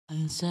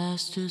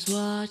Ancestors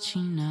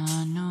watching,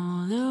 I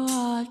know they're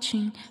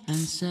watching.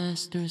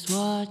 Ancestors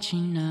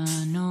watching,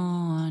 I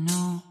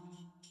know.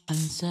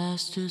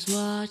 Ancestors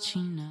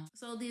watching now.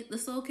 So the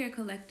Soul Care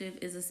Collective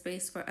is a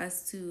space for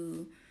us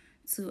to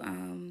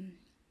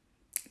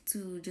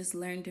just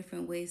learn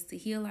different ways to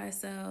heal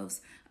ourselves,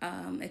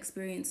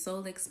 experience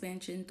soul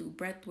expansion through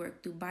breath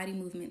work, through body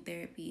movement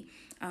therapy,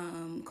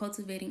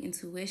 cultivating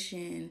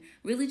intuition,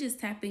 really just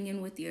tapping in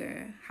with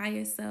your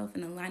higher self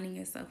and aligning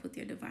yourself with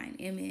your divine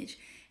image.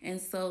 And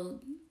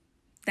so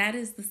that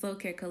is the Soul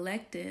Care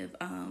Collective,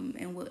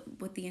 and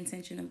what the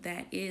intention of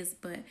that is.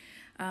 But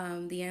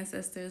the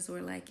ancestors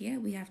were like, yeah,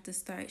 we have to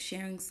start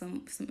sharing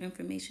some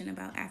information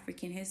about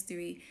African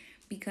history,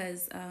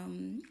 because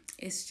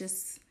it's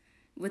just,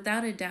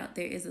 without a doubt,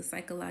 there is a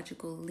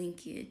psychological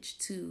linkage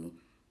to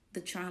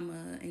the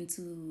trauma and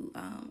to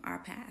our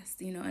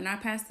past, and our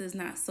past is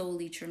not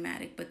solely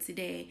traumatic, but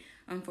today,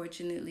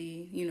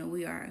 unfortunately,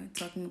 we are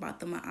talking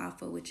about the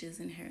Maafa, which is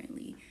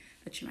inherently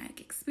a traumatic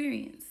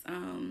experience.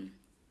 And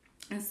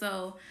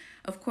so,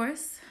 of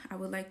course, I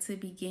would like to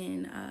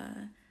begin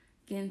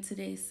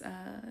today's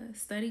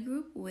study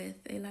group with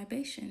a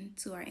libation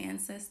to our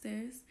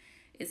ancestors.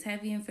 It's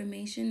heavy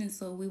information, and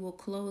so we will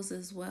close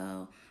as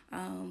well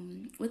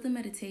with a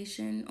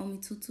meditation,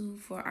 Omitutu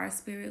for our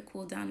spirit,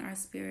 cool down our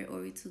spirit,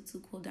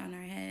 Oritutu, cool down our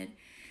head.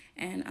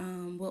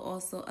 And we'll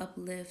also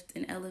uplift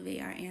and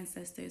elevate our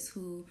ancestors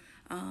who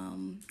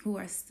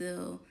are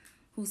still,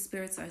 whose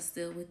spirits are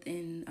still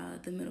within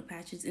the middle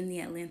patches in the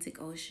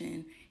Atlantic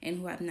Ocean and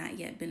who have not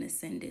yet been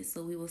ascended.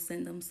 So we will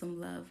send them some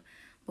love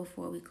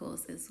before we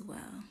close as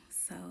well.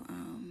 So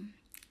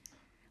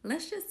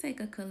let's just take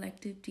a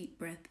collective deep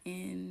breath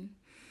in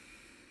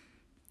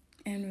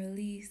and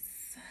release.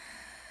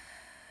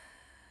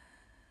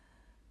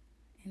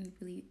 And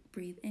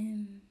breathe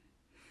in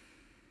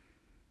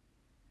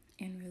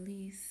and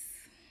release.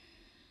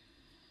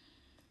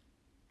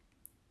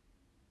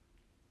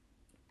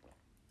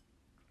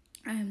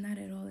 I am not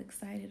at all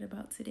excited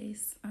about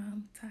today's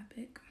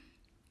topic,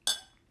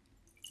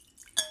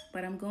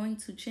 but I'm going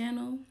to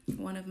channel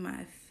one of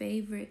my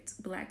favorite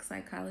Black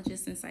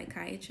psychologists and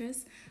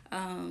psychiatrists,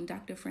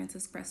 Dr.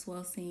 Frances Cress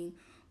Welsing,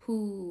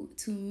 who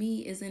to me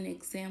is an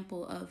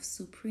example of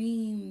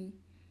supreme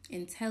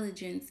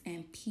intelligence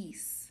and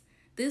peace.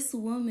 This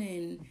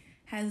woman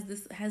has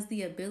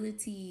the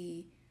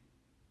ability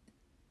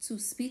to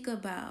speak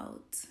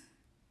about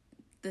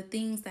the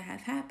things that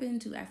have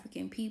happened to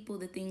African people,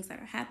 the things that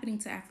are happening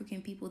to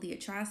African people, the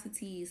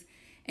atrocities,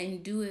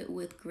 and do it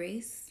with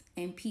grace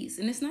and peace.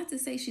 And it's not to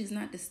say she's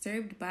not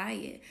disturbed by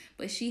it,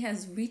 but she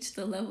has reached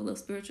the level of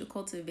spiritual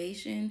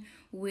cultivation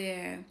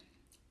where,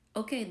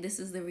 okay, this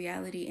is the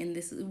reality, and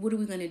this is, what are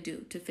we going to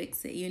do to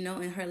fix it, and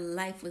her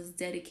life was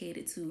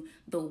dedicated to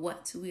the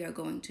what we are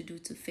going to do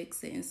to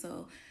fix it. And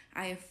so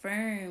I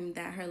affirm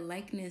that her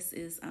likeness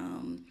is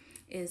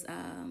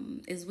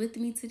with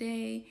me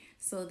today,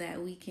 so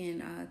that we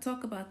can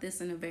talk about this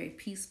in a very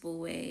peaceful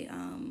way,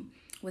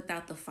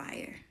 without the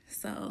fire.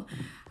 So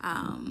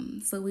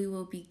we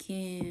will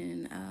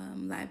begin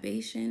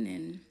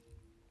libation,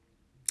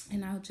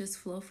 and I'll just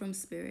flow from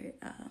spirit.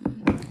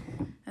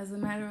 As a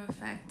matter of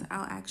fact,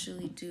 I'll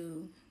actually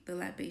do the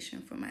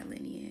libation for my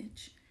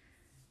lineage.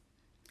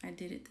 I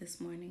did it this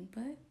morning,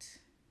 but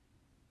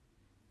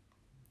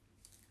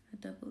a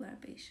double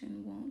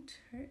libation won't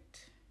hurt.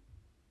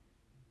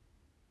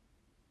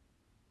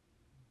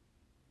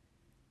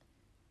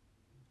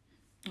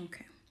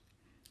 Okay,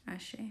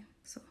 Ashe.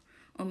 So,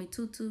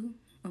 Omitutu,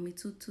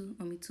 Omitutu,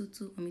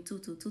 Omitutu,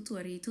 Omitutu, Tutu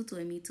Ari, Tutu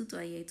Emi, Tutu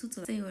Aye,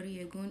 Tutu Se Ori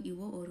Egun,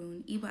 Iwo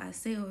Orun, Iba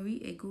Ase Ori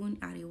Egun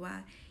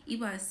Ariwa,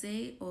 Iba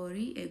Ase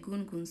Ori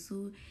Egun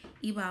Gunsu,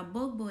 Iba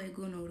Bogbo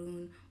Egun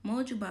Orun,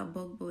 Mojuba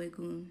Bogbo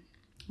Egun,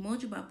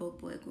 Mojuba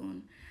Bogbo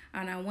Egun.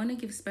 And I want to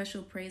give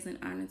special praise and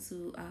honor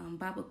to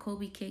Baba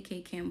Kobi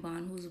KK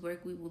Kambon, whose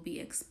work we will be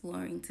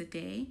exploring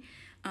today.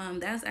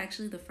 That's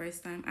actually the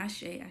first time,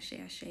 Ashe, Ashe,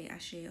 Ashe,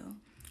 Asheo.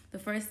 The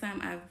first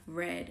time I've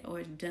read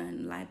or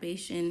done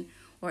libation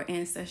or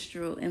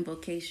ancestral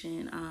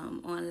invocation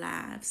on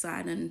live. So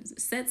I done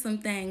said some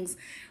things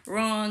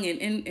wrong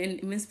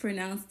and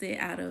mispronounced it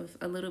out of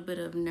a little bit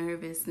of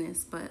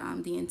nervousness, but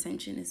the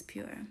intention is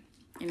pure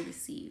and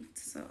received.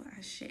 So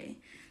Ashe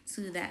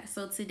to that.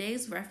 So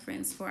today's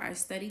reference for our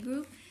study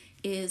group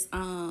is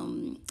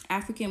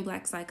African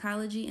Black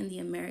Psychology in the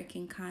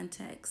American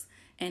Context,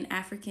 an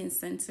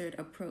African-centered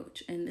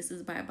approach. And this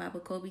is by Baba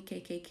Kobi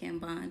KK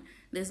Kambon.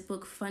 This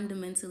book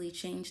fundamentally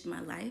changed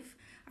my life.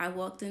 I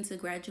walked into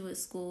graduate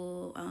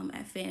school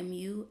at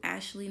FAMU,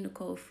 Ashley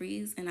Nicole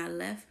Freeze, and I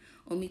left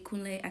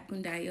Omikunle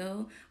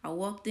Akundayo. I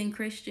walked in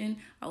Christian.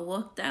 I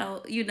walked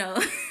out,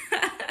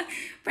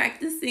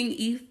 practicing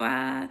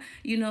Ifa,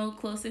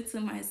 closer to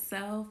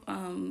myself,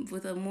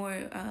 with a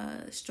more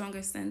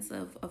stronger sense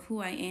of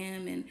who I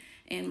am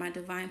and my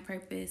divine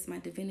purpose, my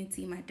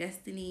divinity, my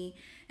destiny.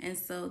 And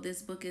so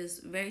this book is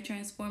very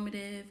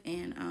transformative,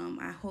 and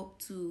I hope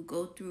to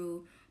go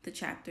through the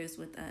chapters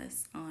with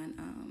us on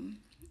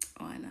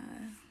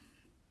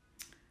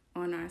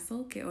our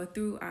soul care, or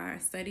through our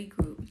study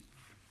group.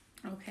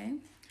 Okay.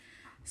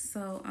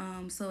 So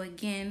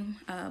again,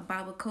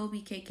 Baba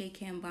Kobi KK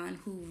Kambon,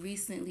 who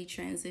recently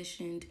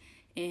transitioned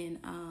in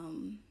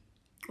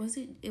was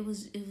it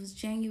was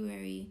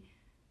January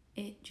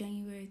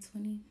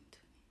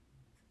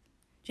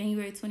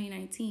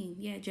 2019.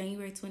 Yeah,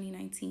 January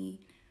 2019.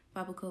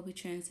 Baba Kobi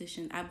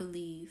transitioned, I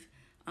believe.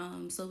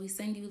 So we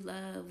send you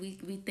love.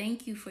 We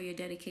thank you for your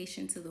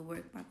dedication to the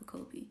work, Baba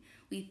Kobi.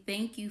 We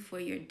thank you for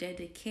your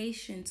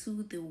dedication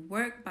to the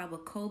work, Baba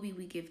Kobi.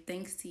 We give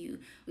thanks to you.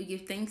 We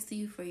give thanks to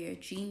you for your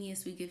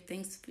genius. We give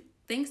thanks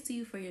to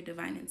you for your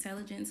divine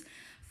intelligence,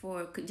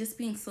 for just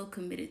being so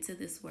committed to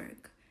this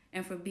work,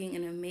 and for being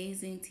an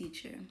amazing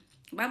teacher.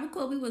 Baba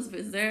Kobe was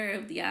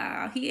reserved,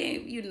 y'all. He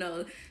ain't,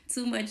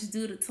 too much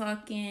do the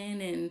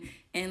talking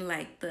and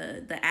like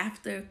the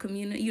after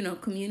community,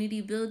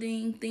 community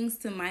building things.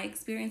 To my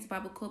experience,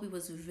 Baba Kobe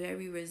was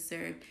very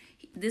reserved.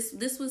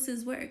 This was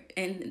his work,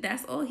 and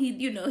that's all he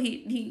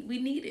we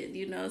needed,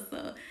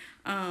 So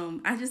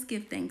I just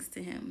give thanks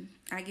to him.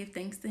 I give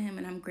thanks to him,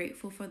 and I'm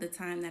grateful for the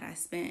time that I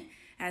spent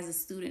as a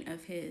student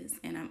of his,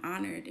 and I'm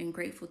honored and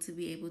grateful to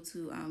be able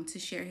to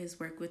share his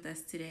work with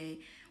us today.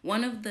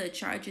 One of the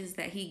charges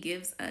that he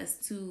gives us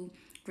to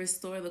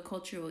restore the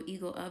cultural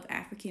ego of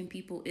African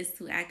people is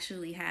to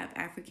actually have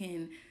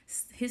African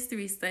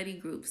history study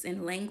groups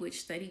and language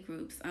study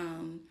groups.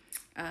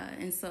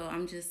 And so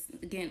I'm just,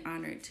 again,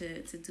 honored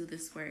to do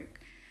this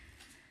work.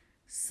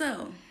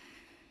 So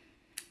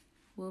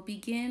we'll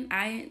begin.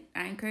 I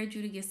encourage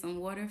you to get some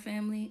water,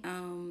 family.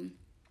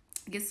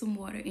 Get some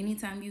water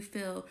anytime you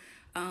feel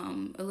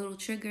a little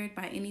triggered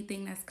by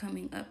anything that's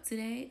coming up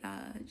today.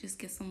 Just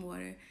get some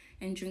water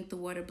and drink the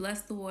water.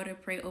 Bless the water.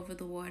 Pray over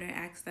the water.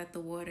 Ask that the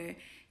water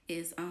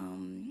is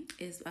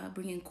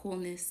bringing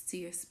coolness to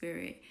your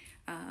spirit.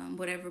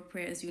 Whatever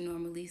prayers you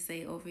normally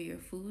say over your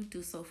food,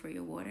 do so for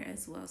your water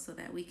as well, so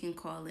that we can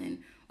call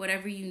in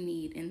whatever you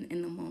need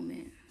in the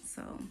moment.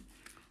 So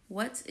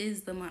what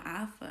is the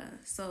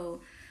Maafa? So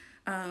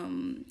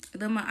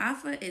the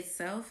Maafa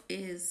itself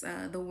is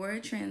the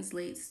word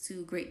translates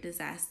to great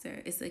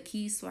disaster. It's a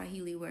key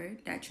Swahili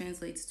word that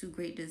translates to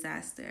great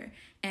disaster.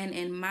 And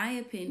in my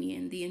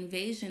opinion, the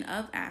invasion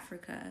of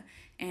Africa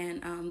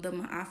and the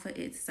Maafa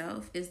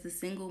itself is the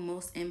single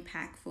most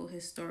impactful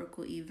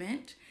historical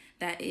event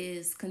that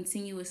is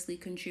continuously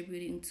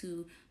contributing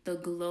to the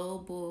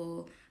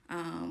global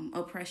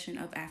oppression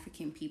of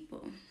African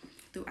people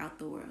throughout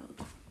the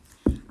world.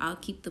 I'll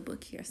keep the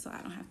book here so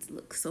I don't have to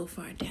look so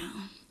far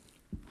down.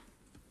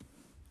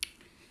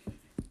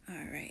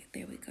 All right,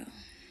 there we go.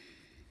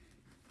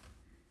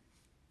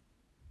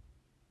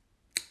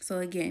 So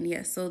again,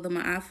 yes, so the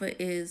Maafa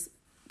is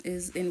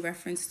in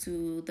reference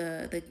to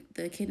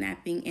the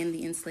kidnapping and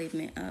the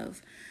enslavement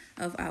of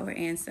our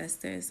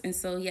ancestors. And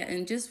so, yeah,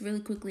 and just really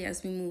quickly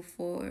as we move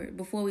forward,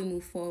 before we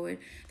move forward,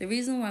 the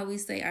reason why we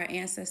say our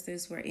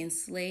ancestors were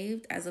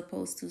enslaved as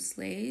opposed to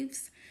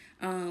slaves,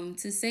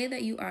 to say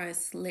that you are a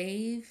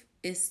slave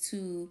is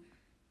to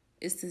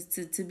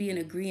be in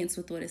agreement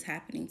with what is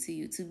happening to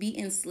you. To be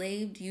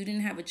enslaved, you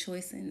didn't have a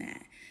choice in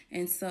that.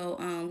 And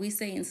so we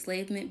say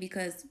enslavement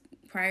because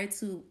prior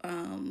to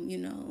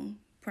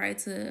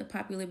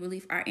popular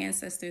belief, our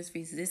ancestors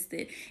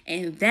resisted.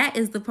 And that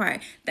is the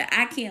part that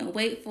I can't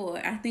wait for.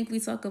 I think we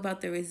talk about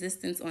the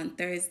resistance on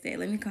Thursday.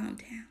 Let me calm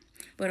down.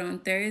 But on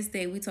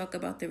Thursday, we talk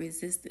about the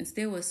resistance.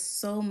 There was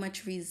so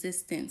much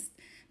resistance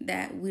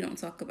that we don't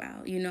talk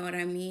about, you know what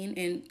I mean?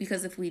 And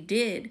because if we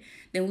did,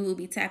 then we would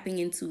be tapping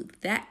into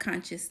that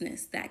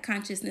consciousness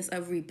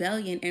of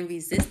rebellion and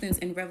resistance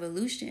and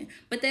revolution.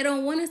 But they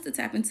don't want us to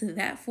tap into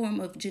that form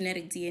of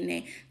genetic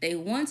DNA. They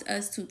want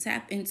us to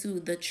tap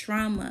into the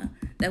trauma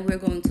that we're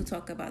going to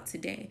talk about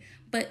today.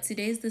 But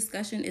today's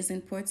discussion is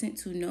important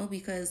to know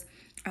because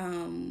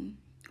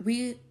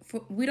we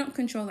don't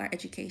control our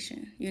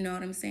education, you know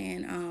what I'm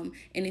saying?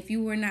 And if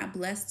you were not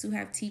blessed to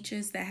have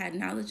teachers that had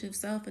knowledge of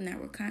self and that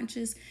were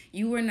conscious,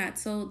 you were not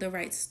told the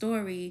right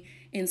story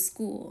in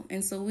school.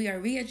 And so we are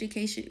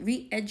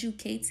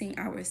re-educating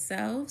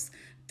ourselves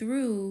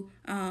through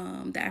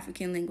the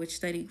African language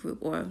study group,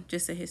 or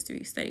just a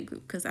history study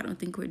group, because I don't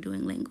think we're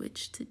doing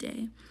language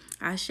today.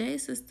 Ashe,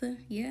 sister.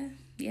 Yeah.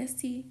 Yes,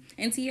 T.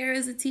 And Tiara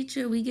is a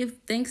teacher. We give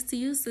thanks to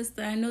you,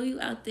 sister. I know you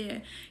out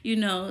there,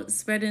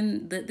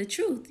 spreading the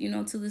truth,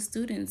 to the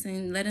students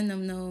and letting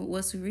them know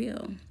what's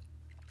real.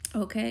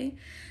 Okay?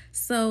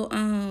 So,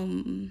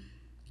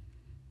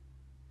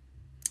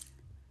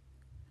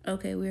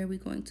 okay, where are we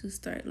going to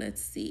start?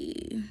 Let's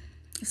see.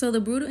 So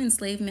the brutal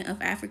enslavement of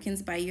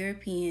Africans by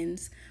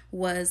Europeans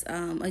was,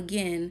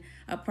 again,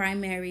 a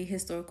primary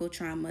historical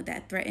trauma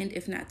that threatened,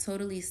 if not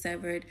totally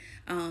severed,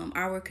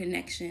 our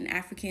connection.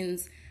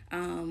 Africans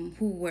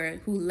who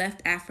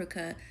left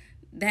Africa,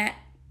 that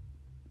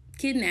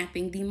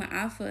kidnapping, the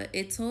Maafa,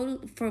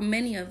 for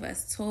many of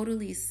us,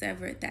 totally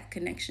severed that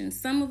connection.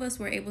 Some of us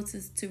were able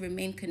to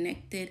remain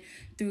connected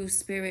through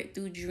spirit,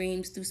 through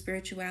dreams, through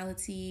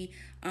spirituality,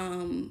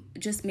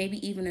 just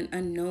maybe even an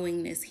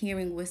unknowingness,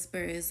 hearing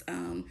whispers.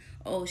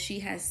 Oh, she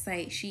has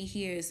sight, she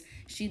hears,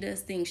 she does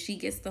things, she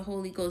gets the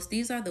Holy Ghost.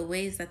 These are the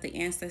ways that the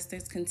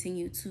ancestors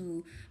continue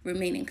to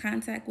remain in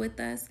contact with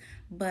us.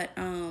 But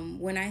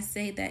when I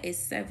say that it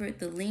severed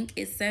the link,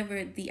 it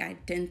severed the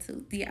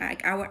identity,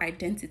 our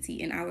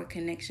identity and our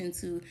connection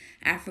to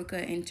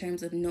Africa in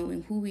terms of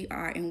knowing who we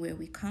are and where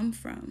we come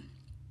from.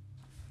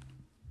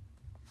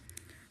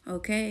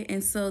 Okay,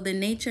 and so the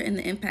nature and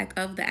the impact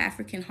of the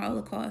African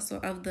Holocaust, or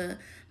of the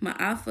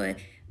Maafa,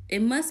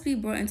 it must be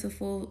brought into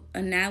full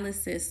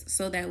analysis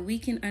so that we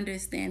can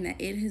understand that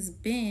it has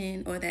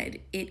been, or that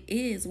it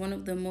is, one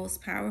of the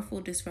most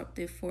powerful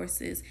disruptive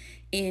forces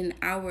in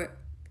our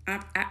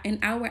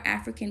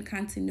African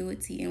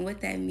continuity. And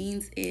what that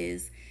means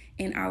is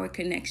in our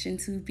connection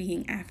to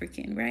being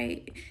African,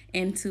 right?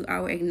 And to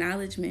our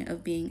acknowledgement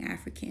of being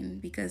African,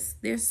 because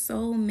there's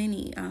so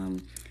many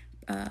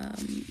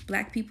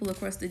Black people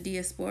across the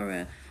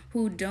diaspora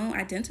who don't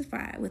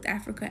identify with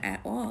Africa at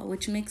all,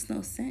 which makes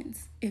no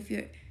sense.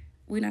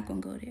 We're not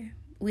gonna go there.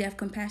 We have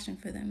compassion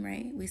for them,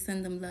 right? We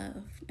send them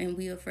love, and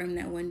we affirm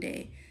that one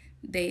day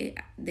they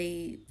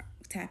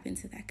tap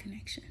into that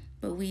connection.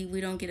 But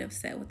we don't get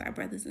upset with our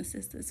brothers and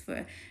sisters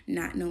for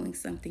not knowing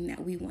something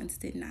that we once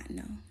did not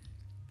know.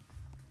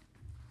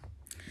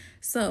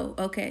 So,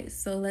 okay,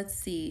 so let's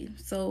see.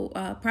 So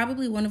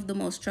probably one of the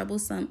most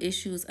troublesome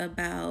issues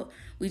about,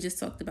 we just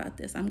talked about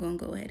this. I'm going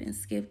to go ahead and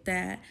skip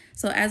that.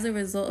 So as a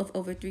result of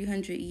over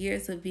 300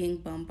 years of being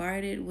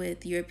bombarded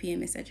with European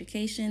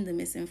miseducation, the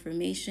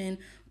misinformation,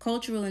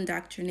 cultural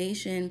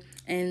indoctrination,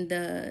 and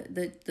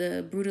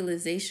the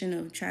brutalization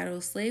of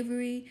chattel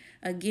slavery,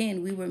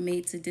 again, we were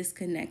made to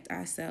disconnect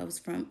ourselves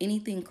from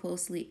anything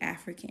closely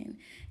African.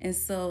 And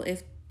so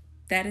if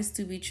that is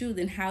to be true,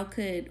 then how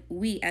could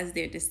we, as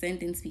their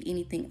descendants, be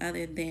anything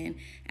other than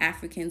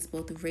Africans,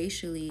 both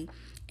racially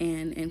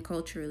and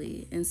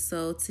culturally? And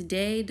so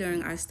today,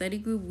 during our study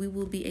group, we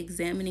will be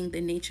examining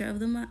the nature of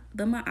the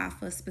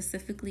Maafa,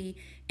 specifically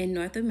in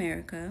North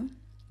America,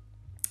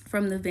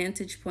 from the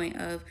vantage point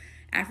of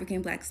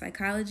African Black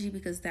psychology,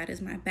 because that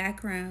is my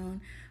background.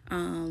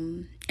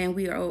 And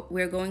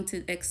we're going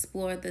to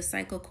explore the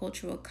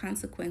psychocultural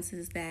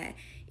consequences that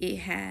it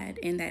had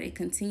and that it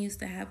continues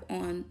to have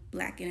on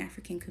Black and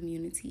African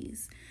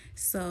communities.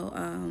 So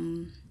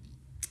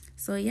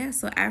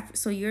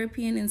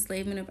European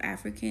enslavement of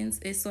Africans,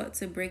 it sought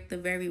to break the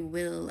very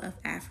will of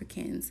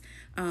Africans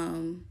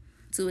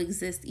to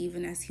exist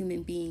even as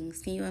human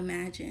beings. Can you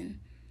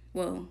imagine?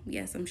 Well,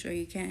 yes, I'm sure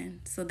you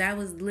can. So that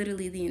was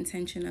literally the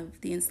intention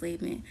of the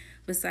enslavement,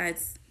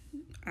 besides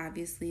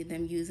obviously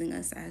them using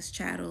us as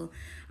chattel,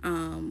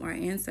 our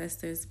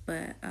ancestors.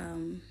 But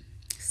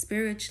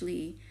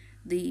spiritually,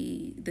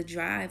 the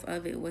drive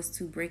of it was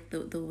to break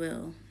the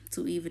will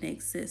to even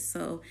exist.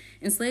 So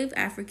enslaved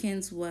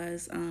Africans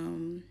was,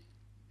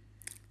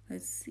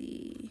 let's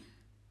see.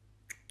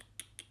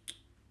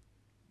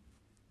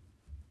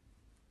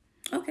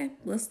 Okay,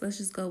 let's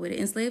just go with it.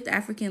 Enslaved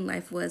African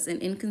life was an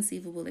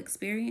inconceivable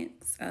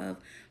experience of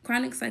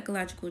chronic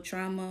psychological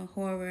trauma,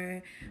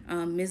 horror,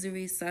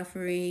 misery,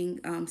 suffering.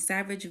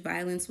 Savage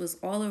violence was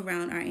all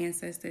around our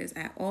ancestors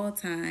at all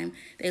time.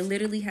 They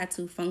literally had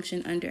to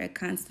function under a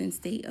constant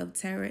state of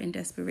terror and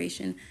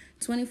desperation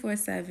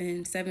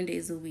 24/7, 7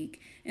 days a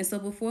week. And so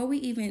before we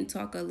even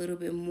talk a little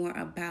bit more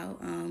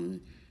about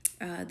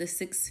the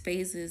 6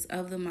 phases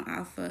of the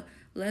Maafa,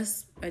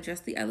 let's address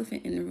the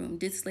elephant in the room.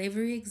 Did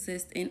slavery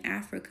exist in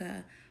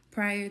Africa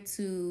prior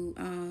to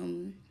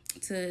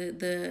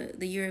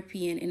the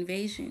European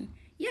invasion?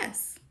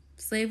 Yes,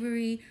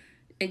 slavery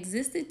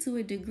existed to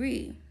a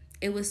degree.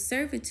 It was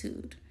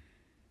servitude,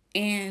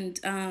 and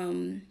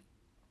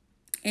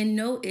in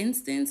no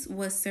instance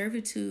was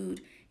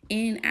servitude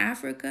in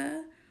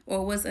Africa,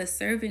 or was a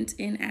servant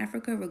in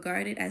Africa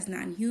regarded as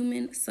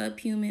non-human,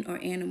 subhuman, or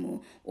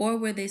animal, or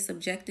were they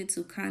subjected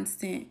to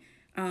constant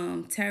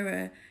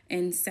terror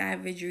and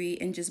savagery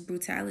and just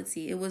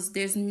brutality?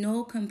 There's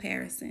no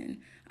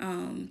comparison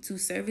to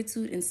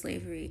servitude and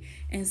slavery.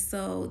 And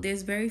so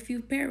there's very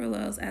few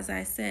parallels, as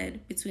I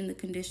said, between the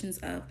conditions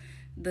of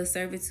the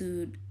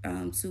servitude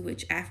to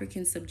which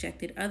Africans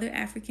subjected other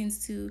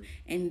Africans to,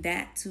 and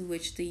that to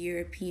which the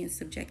Europeans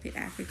subjected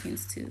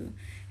Africans to.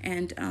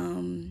 And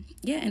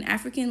and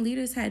African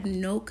leaders had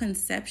no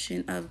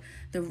conception of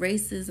the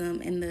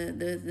racism and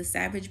the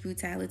savage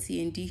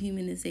brutality and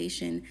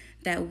dehumanization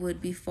that would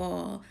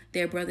befall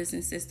their brothers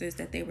and sisters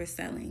that they were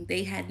selling.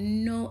 They had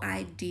no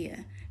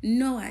idea.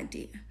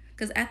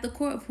 Because at the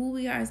core of who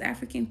we are as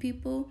African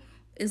people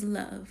is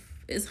love,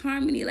 is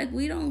harmony. Like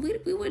we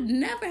would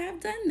never have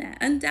done that.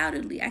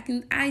 Undoubtedly,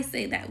 I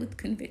say that with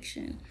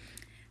conviction.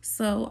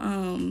 So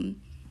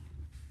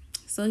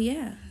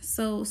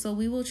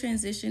we will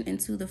transition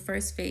into the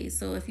first phase.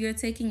 So if you're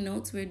taking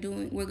notes, we're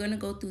going to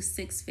go through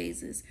 6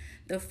 phases.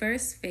 The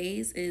first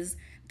phase is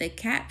the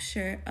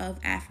capture of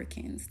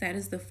Africans. That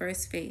is the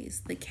first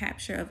phase, the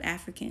capture of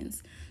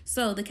Africans.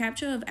 So the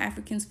capture of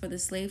Africans for the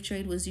slave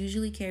trade was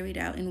usually carried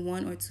out in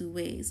one or two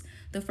ways.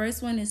 The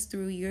first one is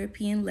through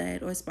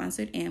European-led or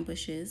sponsored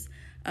ambushes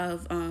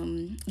of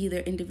either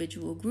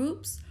individual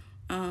groups,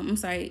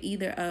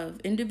 either of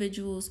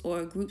individuals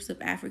or groups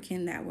of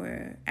Africans that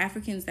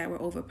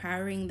were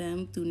overpowering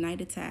them through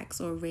night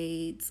attacks or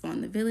raids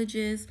on the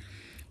villages,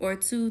 or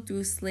two,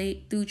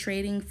 through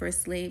trading for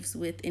slaves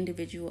with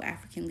individual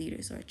African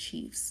leaders or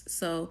chiefs.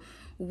 So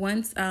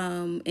once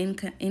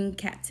in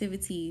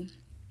captivity,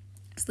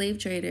 slave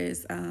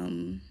traders,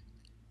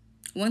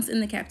 once in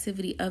the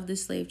captivity of the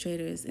slave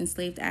traders,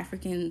 enslaved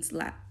African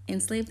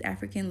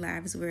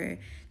lives were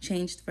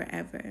changed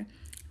forever.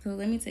 So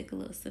let me take a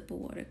little sip of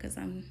water because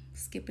I'm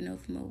skipping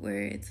over my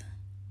words.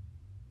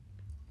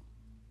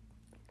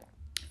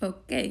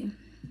 Okay,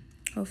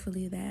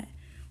 hopefully that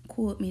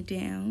cooled me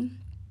down.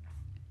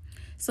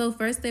 So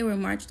first they were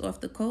marched off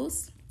the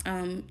coast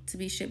to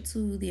be shipped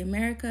to the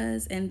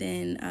Americas, and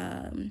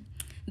then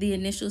the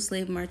initial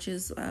slave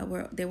marches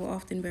were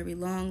often very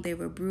long. They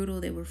were brutal.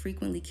 They were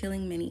frequently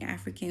killing many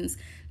Africans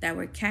that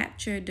were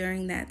captured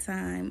during that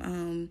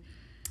time.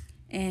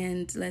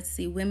 And let's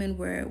see, women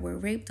were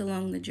raped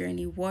along the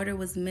journey. Water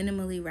was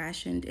minimally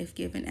rationed if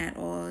given at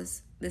all.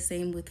 The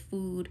same with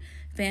food.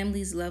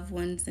 Families, loved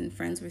ones, and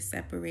friends were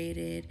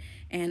separated,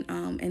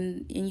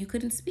 and you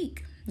couldn't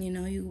speak.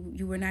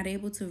 You were not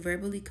able to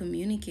verbally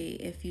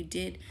communicate. If you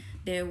did,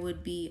 there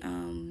would be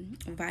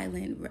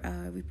violent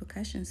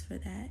repercussions for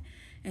that.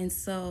 And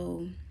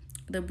so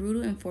the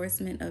brutal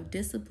enforcement of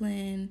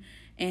discipline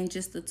and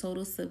just the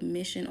total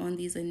submission on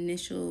these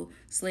initial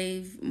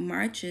slave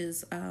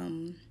marches,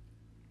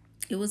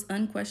 it was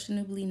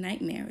unquestionably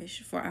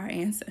nightmarish for our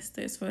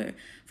ancestors, for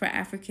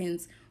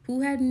Africans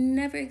who had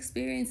never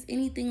experienced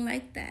anything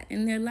like that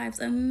in their lives.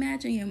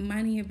 Imagine you're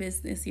minding your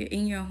business, you're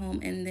in your home,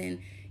 and then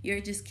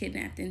you're just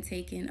kidnapped and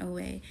taken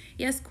away.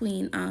 Yes,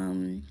 Queen.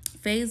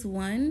 Phase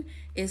 1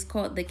 is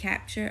called the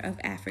capture of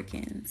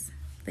Africans.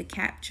 The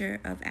capture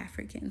of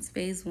Africans,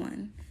 phase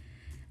 1.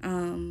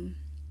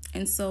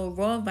 And so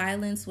raw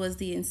violence was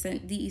the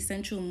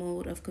essential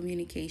mode of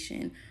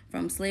communication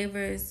from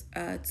slavers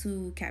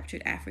to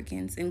captured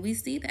Africans. And we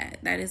see that.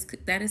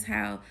 That is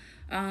how,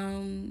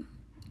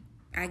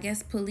 I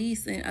guess,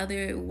 police and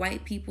other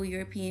white people,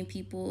 European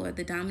people, or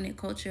the dominant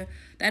culture,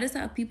 that is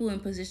how people in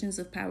positions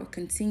of power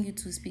continue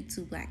to speak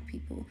to Black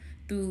people,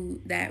 through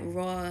that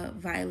raw,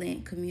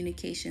 violent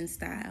communication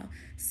style.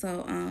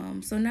 So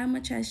not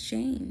much has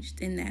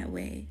changed in that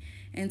way.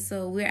 And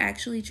so we're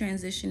actually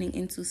transitioning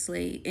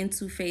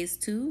into phase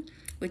 2,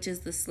 which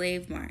is the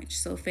slave march.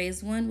 So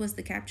phase 1 was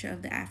the capture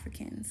of the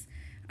Africans,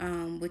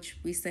 which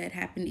we said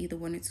happened either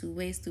one or two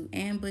ways, through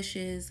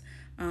ambushes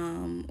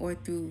or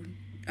through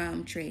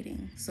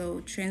trading. So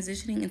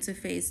transitioning into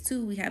phase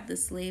 2, we have the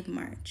slave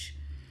march.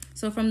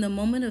 So from the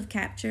moment of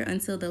capture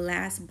until the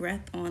last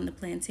breath on the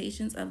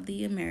plantations of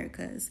the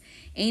Americas,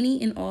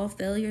 any and all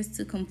failures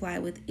to comply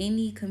with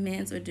any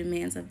commands or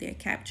demands of their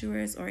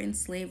capturers or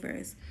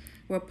enslavers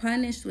were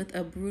punished with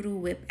a brutal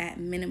whip at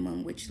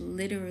minimum, which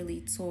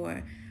literally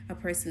tore a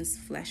person's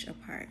flesh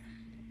apart.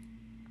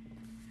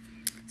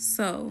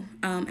 So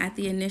at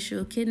the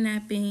initial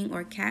kidnapping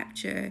or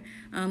capture,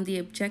 the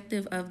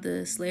objective of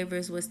the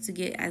slavers was to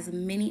get as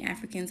many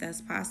Africans as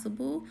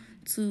possible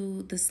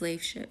to the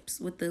slave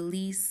ships with the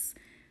least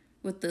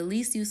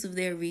use of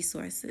their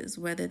resources,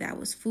 whether that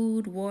was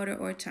food, water,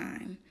 or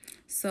time.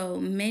 So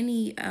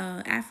many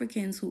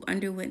Africans who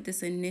underwent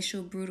this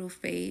initial brutal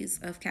phase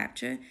of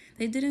capture,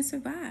 they didn't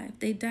survive.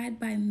 They died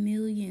by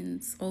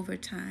millions over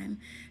time,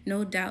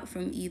 no doubt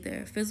from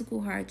either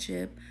physical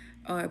hardship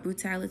or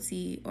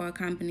brutality, or a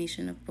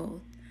combination of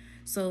both.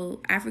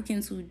 So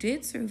Africans who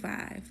did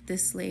survive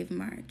this slave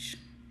march,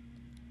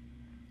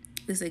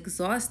 this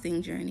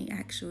exhausting journey,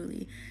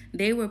 actually,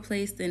 they were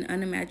placed in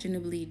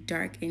unimaginably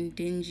dark and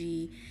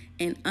dingy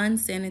and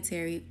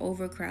unsanitary,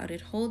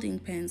 overcrowded holding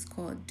pens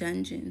called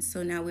dungeons.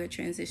 So now we're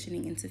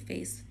transitioning into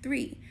phase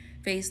 3.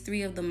 Phase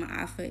 3 of the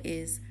Maafa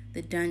is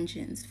the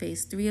dungeons.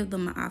 Phase 3 of the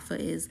Maafa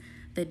is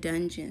the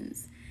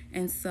dungeons.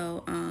 And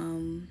so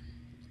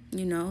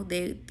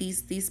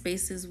these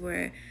spaces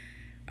were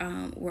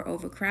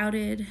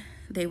overcrowded.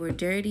 They were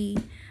dirty.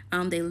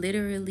 They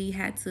literally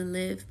had to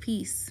live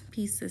peace,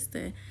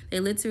 sister. They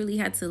literally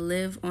had to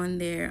live on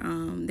their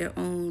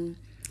own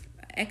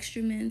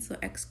excrements. I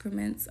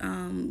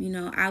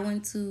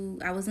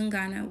was in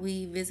Ghana.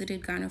 We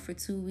visited Ghana for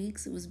 2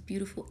 weeks. It was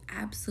beautiful,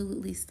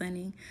 absolutely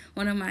stunning.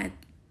 One of my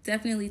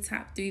definitely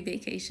top 3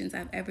 vacations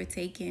I've ever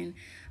taken.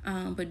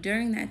 But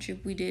during that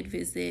trip, we did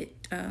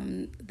visit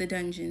the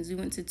dungeons. We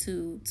went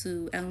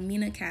to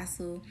Elmina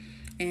Castle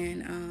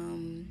and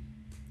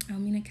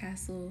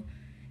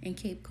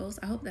Cape Coast.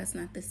 I hope that's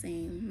not the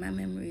same. My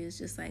memory is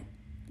just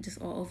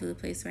all over the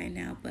place right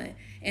now. But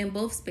in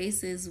both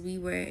spaces, we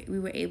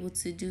were able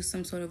to do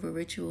some sort of a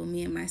ritual,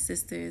 me and my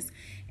sisters,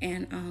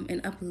 and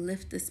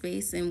uplift the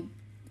space. And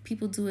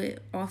people do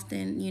it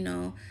often, you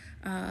know.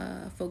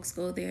 Folks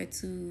go there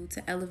to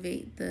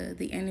elevate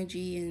the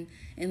energy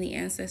and the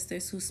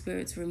ancestors whose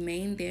spirits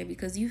remain there,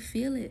 because you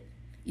feel it.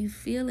 You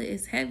feel it.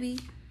 It's heavy.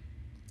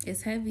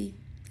 It's heavy.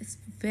 It's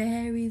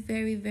very,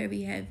 very,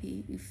 very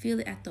heavy. You feel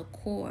it at the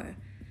core.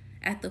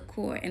 At the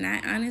core. And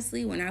I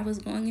honestly, when I was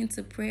going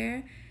into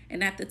prayer,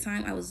 and at the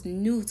time I was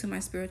new to my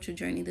spiritual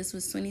journey, this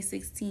was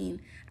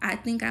 2016, I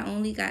think I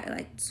only got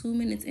like 2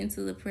 minutes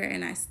into the prayer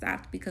and I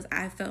stopped because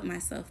I felt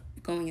myself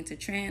going into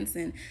trance,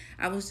 and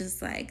I was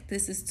just like,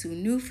 this is too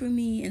new for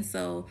me. And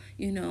so,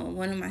 you know,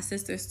 one of my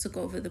sisters took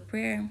over the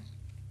prayer,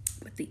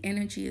 but the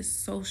energy is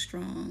so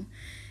strong.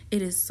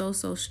 It is so,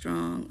 so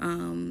strong.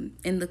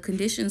 And the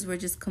conditions were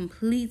just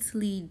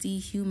completely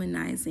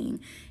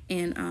dehumanizing.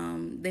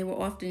 And they were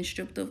often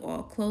stripped of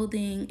all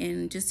clothing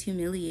and just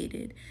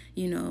humiliated,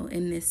 you know,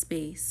 in this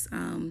space.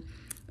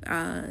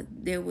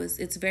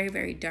 It's very,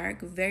 very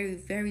dark, very,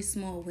 very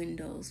small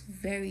windows,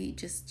 very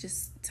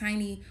just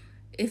tiny,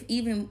 if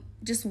even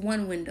just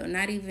one window,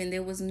 not even,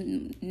 there was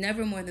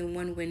never more than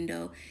one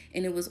window,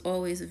 and it was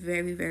always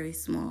very, very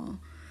small.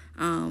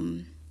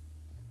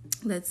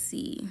 Let's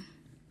see.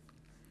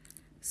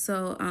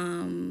 So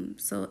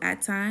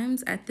at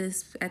times at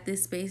this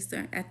space,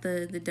 at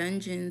the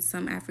dungeons,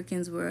 some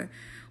Africans were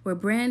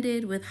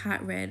branded with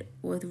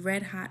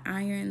red hot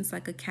irons,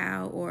 like a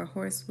cow or a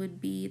horse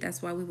would be.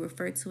 That's why we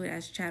refer to it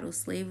as chattel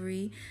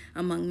slavery,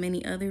 among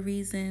many other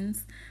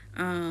reasons.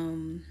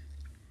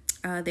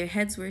 Their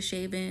heads were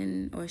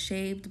shaven or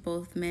shaved,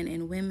 both men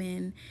and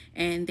women,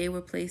 and they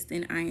were placed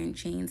in iron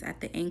chains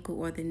at the ankle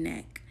or the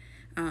neck,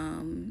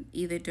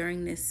 either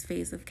during this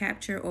phase of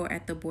capture or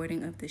at the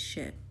boarding of the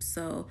ship.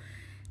 So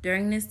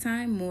during this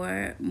time,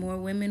 more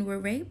women were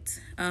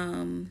raped,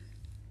 and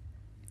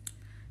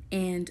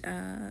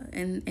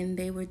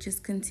they were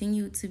just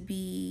continued to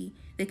be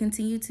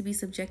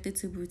subjected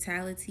to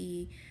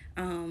brutality,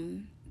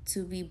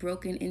 to be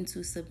broken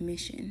into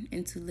submission,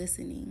 into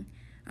listening,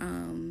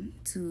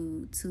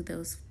 to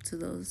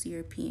those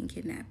European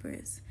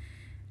kidnappers.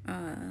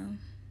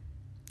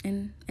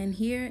 And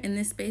here in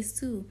this space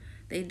too,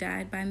 they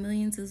died by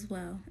millions as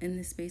well, in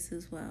this space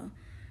as well.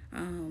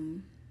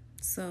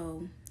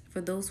 So for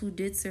those who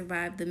did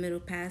survive the Middle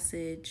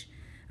Passage,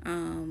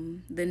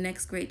 the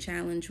next great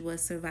challenge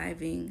was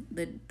surviving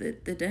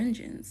the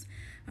dungeons.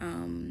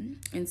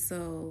 And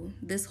so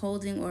this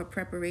holding or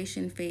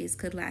preparation phase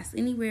could last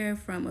anywhere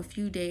from a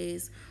few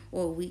days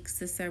or weeks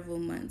to several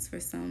months for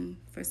some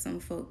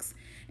folks.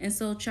 And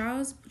so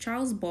Charles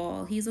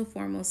Ball, he's a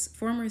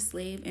former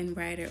slave and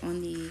writer on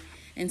the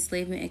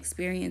enslavement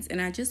experience, and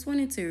I just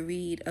wanted to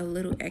read a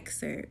little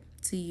excerpt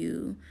to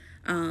you,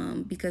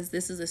 because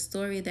this is a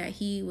story that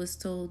he was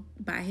told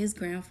by his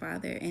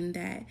grandfather, and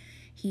that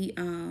he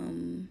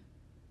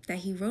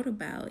wrote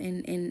about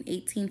in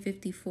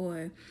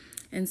 1854.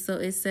 And so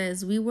it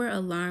says, "We were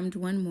alarmed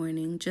one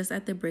morning just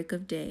at the break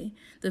of day.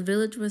 The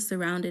village was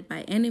surrounded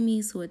by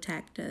enemies who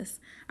attacked us.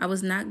 I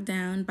was knocked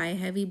down by a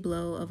heavy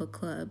blow of a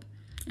club,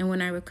 and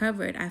when I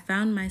recovered, I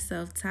found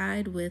myself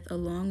tied with a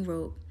long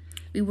rope.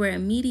 We were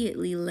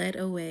immediately led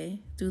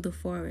away through the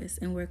forest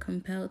and were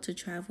compelled to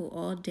travel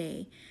all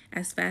day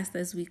as fast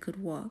as we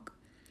could walk.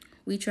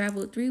 We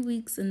traveled 3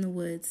 weeks in the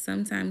woods,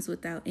 sometimes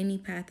without any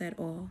path at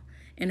all,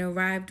 and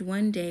arrived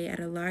one day at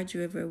a large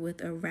river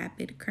with a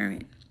rapid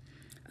current.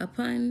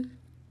 Upon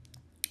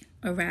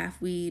a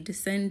raft, we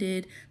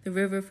descended the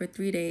river for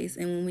 3 days,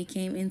 and when we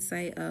came in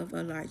sight of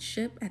a large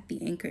ship at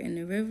the anchor in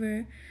the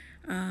river,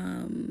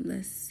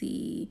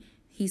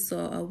 he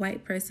saw a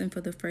white person for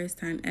the first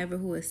time ever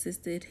who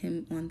assisted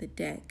him on the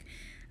deck.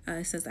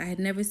 It says, I had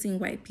never seen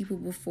white people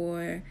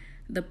before.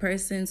 The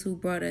persons who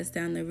brought us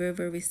down the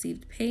river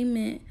received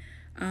payment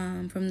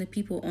from the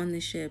people on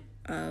the ship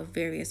of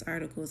various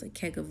articles, a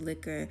keg of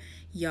liquor,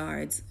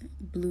 yards,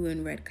 blue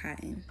and red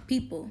cotton.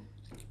 People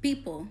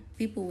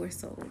were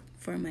sold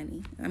for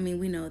money. I mean,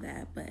 we know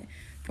that, but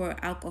for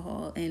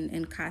alcohol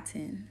and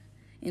cotton,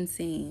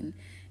 insane.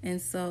 And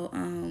so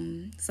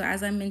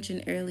as I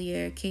mentioned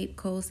earlier, Cape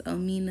Coast,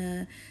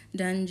 Elmina,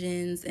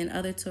 dungeons, and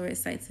other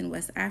tourist sites in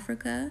West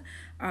Africa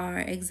are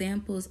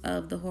examples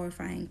of the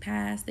horrifying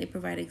past. They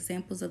provide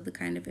examples of the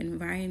kind of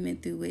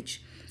environment through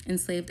which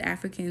enslaved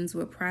Africans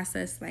were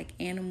processed like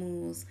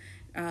animals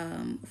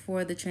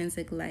for the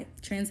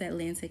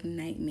transatlantic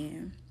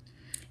nightmare.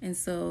 And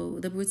so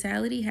the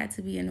brutality had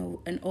to be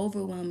an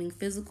overwhelming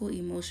physical,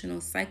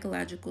 emotional,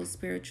 psychological,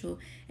 spiritual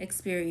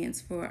experience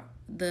for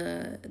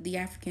the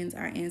Africans,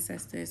 our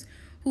ancestors,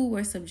 who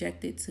were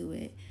subjected to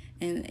it.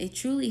 And it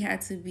truly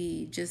had to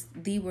be just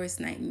the worst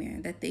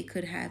nightmare that they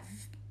could have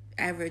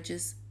ever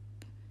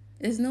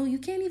you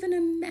can't even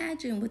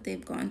imagine what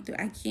they've gone through.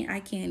 I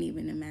can't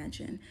even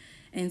imagine.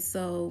 And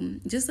so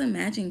just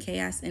imagine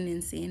chaos and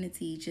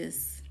insanity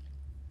just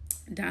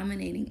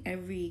dominating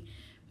every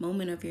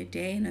moment of your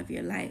day and of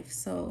your life.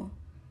 So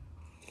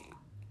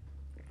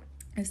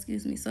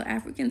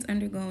Africans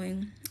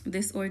undergoing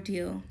this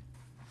ordeal,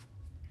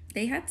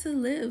 they had to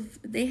live.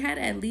 They had,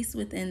 at least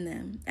within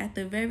them, at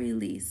the very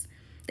least,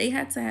 They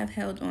had to have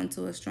held on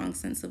to a strong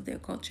sense of their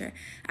culture.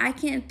 I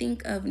can't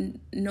think of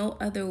no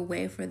other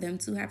way for them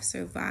to have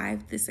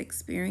survived this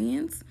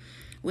experience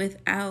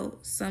without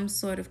some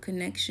sort of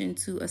connection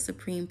to a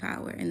supreme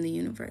power in the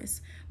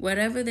universe,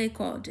 whatever they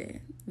called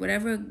it,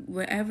 whatever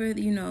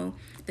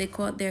they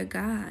called their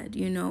God,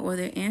 or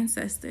their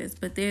ancestors.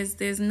 But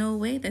there's no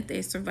way that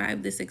they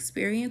survived this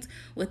experience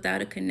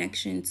without a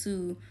connection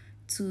to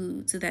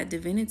that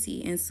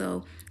divinity. And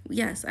so,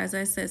 yes, as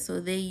I said, so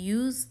they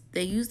use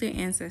their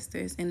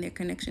ancestors and their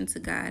connection to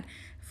God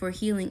for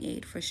healing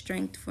aid, for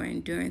strength, for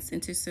endurance,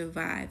 and to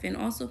survive, and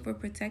also for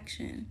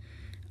protection.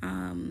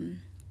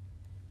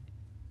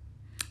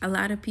 A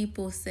lot of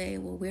people say,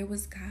 well, where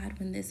was God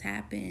when this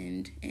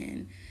happened?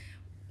 And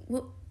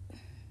well,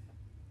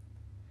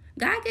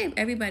 God gave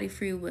everybody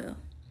free will.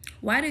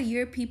 Why do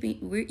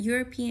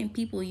European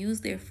people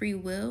use their free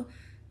will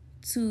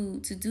to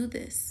do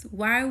this?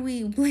 Why are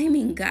we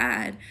blaming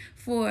God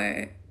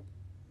for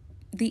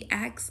the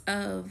acts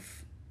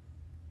of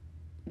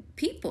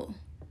people,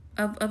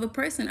 of a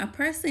person? A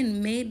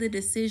person made the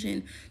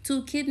decision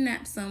to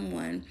kidnap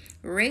someone,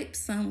 rape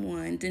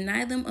someone,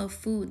 deny them of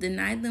food,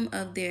 deny them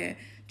of their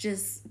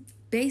just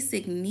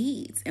basic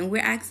needs. And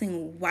we're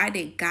asking, why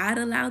did God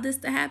allow this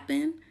to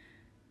happen?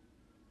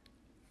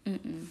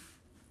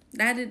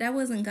 That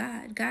wasn't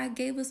God. God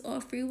gave us all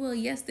free will.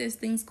 Yes, there's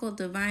things called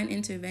divine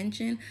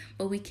intervention,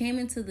 but we came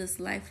into this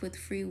life with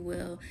free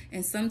will.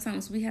 And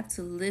sometimes we have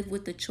to live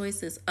with the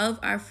choices of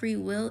our free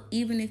will,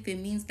 even if it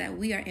means that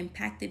we are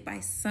impacted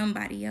by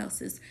somebody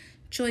else's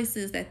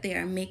choices that they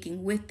are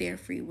making with their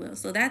free will.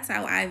 So that's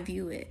how I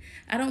view it.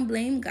 I don't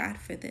blame God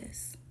for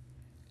this.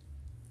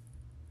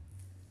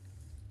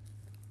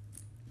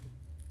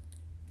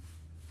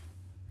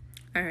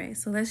 All right,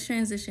 so let's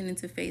transition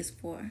into phase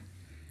 4.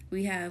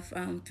 We have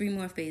 3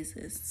 more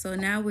phases. So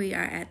now we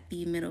are at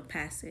the middle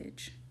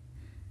passage.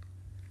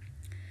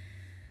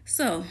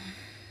 So,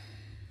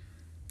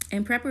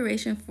 in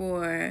preparation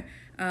for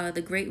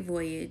the Great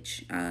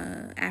Voyage,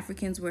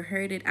 Africans were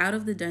herded out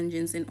of the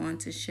dungeons and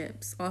onto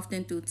ships,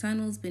 often through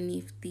tunnels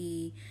beneath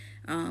the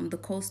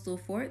coastal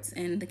forts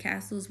and the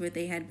castles where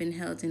they had been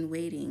held in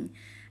waiting.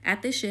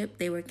 At the ship,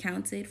 they were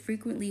counted,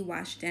 frequently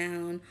washed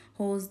down,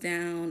 hosed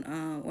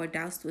down, or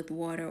doused with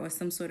water or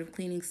some sort of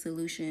cleaning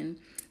solution,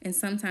 and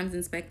sometimes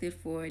inspected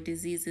for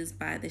diseases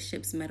by the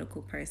ship's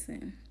medical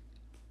person.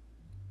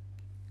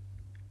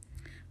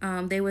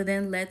 They were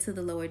then led to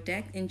the lower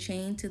deck and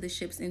chained to the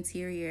ship's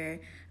interior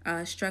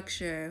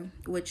structure,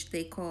 which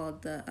they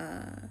called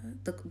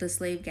the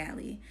slave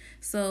galley.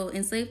 So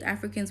enslaved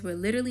Africans were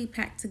literally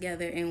packed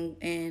together,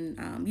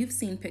 and you've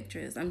seen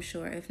pictures, I'm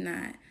sure. If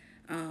not,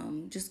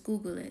 just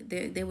Google it.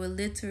 They were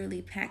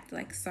literally packed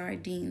like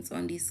sardines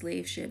on these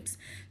slave ships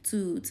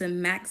to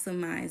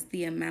maximize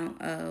the amount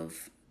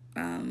of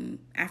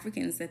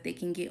Africans that they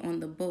can get on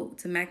the boat,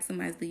 to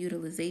maximize the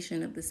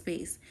utilization of the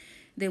space.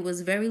 There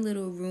was very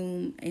little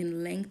room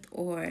in length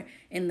or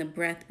in the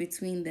breadth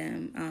between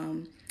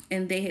them,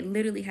 and they had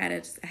literally had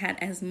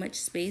as much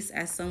space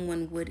as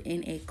someone would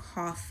in a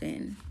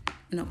coffin.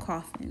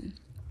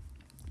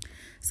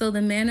 So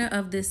the manner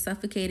of this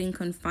suffocating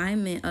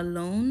confinement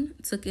alone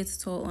took its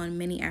toll on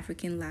many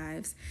African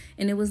lives,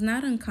 and it was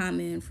not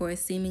uncommon for a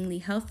seemingly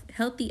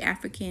healthy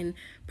African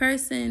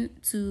person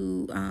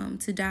to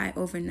die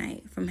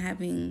overnight from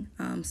having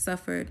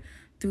suffered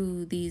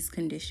through these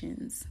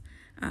conditions.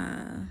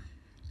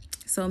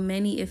 So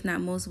many, if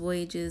not most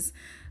voyages,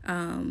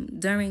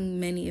 during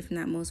many, if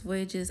not most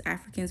voyages,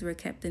 Africans were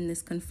kept in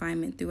this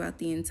confinement throughout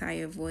the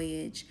entire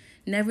voyage,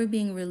 never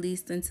being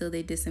released until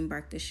they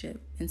disembarked the ship.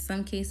 In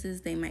some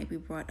cases, they might be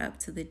brought up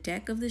to the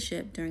deck of the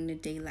ship during the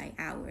daylight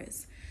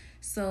hours.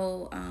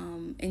 So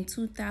in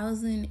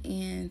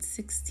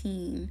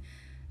 2016,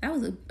 that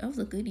was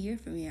a good year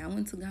for me. I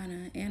went to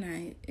Ghana and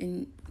I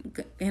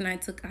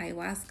took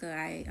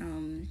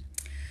ayahuasca.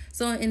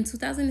 So in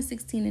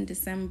 2016, in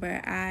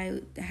December,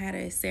 I had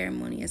a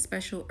ceremony, a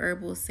special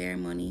herbal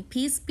ceremony.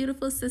 Peace,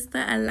 beautiful sister,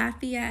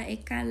 Alafia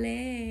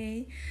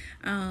Ekale.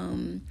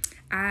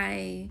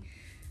 I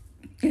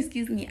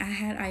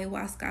had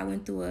ayahuasca. I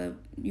went through a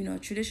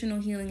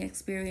traditional healing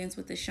experience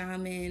with the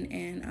shaman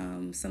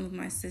and some of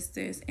my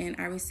sisters, and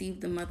I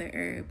received the mother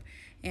herb.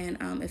 And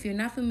if you're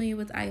not familiar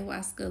with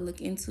ayahuasca,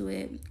 look into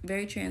it.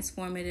 Very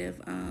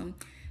transformative.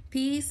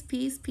 Peace,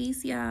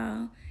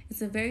 y'all.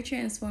 It's a very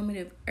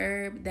transformative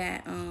herb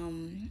that,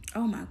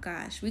 oh my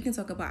gosh, we can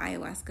talk about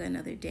ayahuasca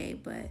another day,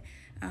 but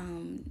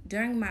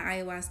during my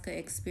ayahuasca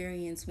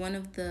experience, one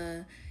of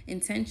the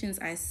intentions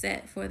I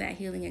set for that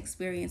healing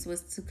experience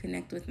was to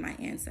connect with my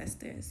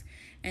ancestors.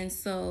 And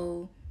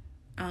so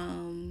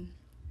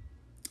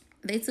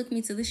they took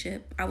me to the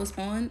ship. I was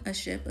on a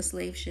ship, a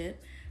slave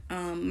ship.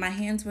 My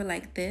hands were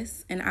like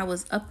this, and I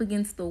was up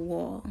against the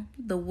wall,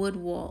 the wood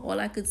wall. All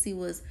I could see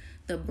was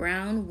the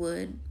brown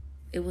wood.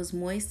 It was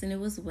moist and it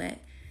was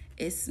wet.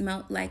 It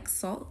smelled like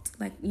salt,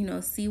 like,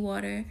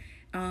 seawater.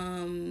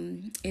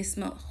 It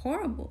smelled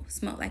horrible. It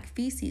smelled like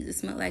feces. It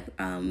smelled like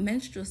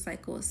menstrual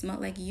cycle. It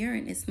smelled like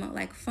urine. It smelled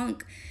like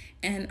funk.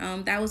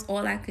 And that was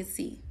all I could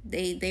see.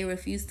 They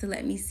refused to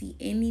let me see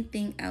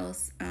anything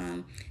else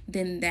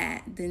than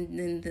that,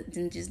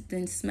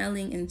 than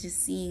smelling and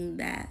just seeing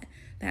that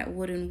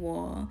wooden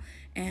wall.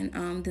 And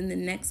then the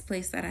next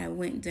place that I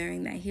went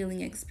during that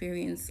healing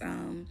experience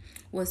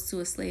was to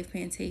a slave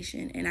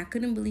plantation. And I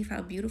couldn't believe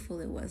how beautiful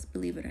it was,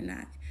 believe it or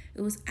not.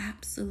 It was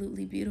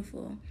absolutely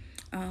beautiful.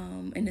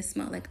 And it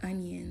smelled like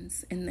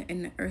onions, and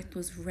the earth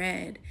was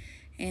red.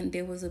 And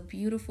there was a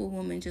beautiful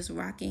woman just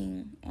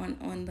rocking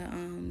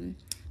on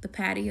the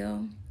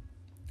patio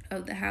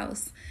of the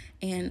house,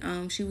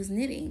 and she was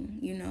knitting,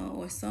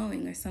 or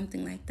sewing or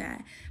something like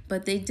that.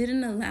 But they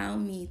didn't allow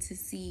me to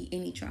see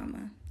any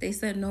trauma. They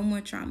said no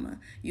more trauma.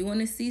 You want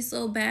to see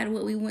so bad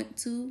what we went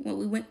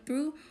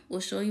through?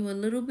 We'll show you a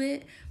little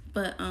bit.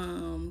 But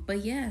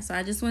yeah. So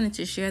I just wanted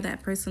to share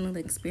that personal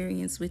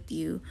experience with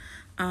you.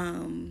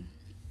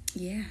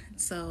 Yeah.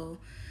 So.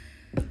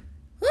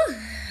 Whew,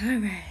 all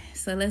right.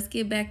 So let's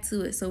get back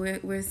to it. So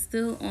we're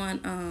still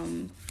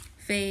on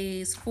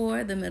phase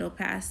 4, the middle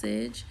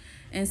passage.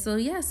 And so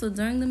so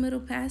during the middle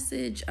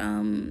passage,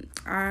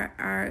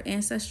 our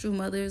ancestral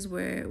mothers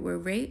were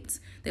raped.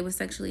 They were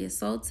sexually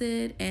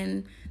assaulted,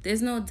 and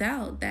there's no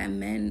doubt that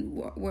men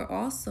were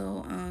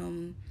also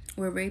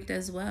were raped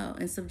as well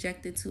and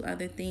subjected to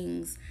other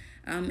things.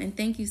 And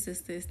thank you,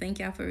 sisters. Thank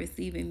y'all for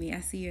receiving me.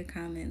 I see your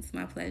comments.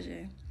 My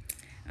pleasure.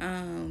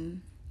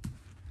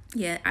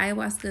 Yeah,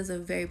 ayahuasca is a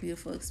very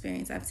beautiful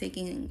experience. I've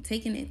taken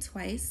it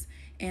twice,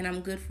 and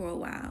I'm good for a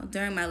while.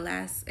 During my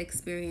last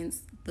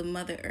experience, the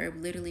mother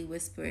herb literally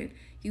whispered,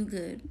 "You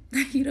good?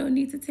 You don't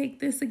need to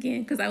take this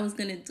again," because I was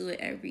gonna do it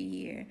every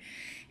year.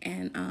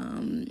 And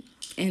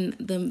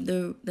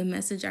the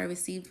message I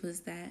received was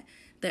that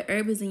the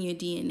herb is in your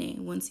DNA.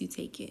 Once you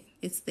take it,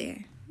 it's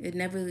there. It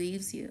never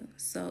leaves you.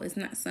 So it's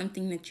not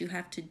something that you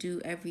have to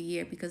do every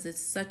year, because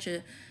it's such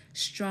a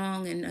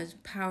strong and a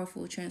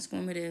powerful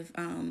transformative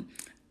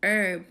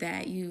herb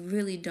that you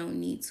really don't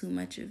need too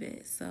much of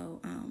it.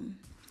 So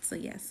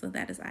so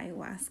that is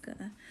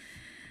ayahuasca.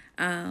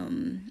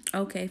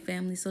 Okay,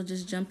 family, so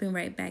just jumping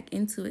right back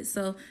into it.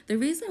 So the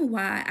reason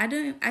why I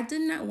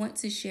did not want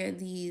to share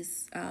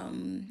these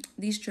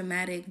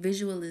traumatic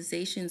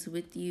visualizations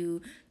with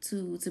you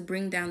to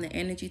bring down the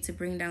energy, to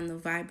bring down the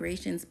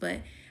vibrations,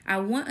 but I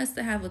want us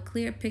to have a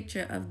clear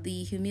picture of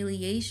the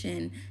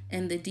humiliation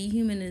and the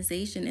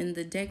dehumanization and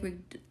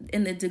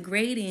the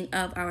degrading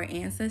of our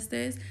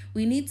ancestors.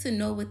 We need to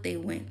know what they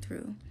went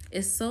through.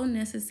 It's so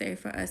necessary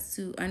for us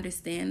to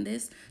understand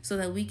this so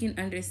that we can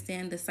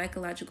understand the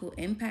psychological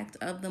impact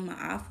of the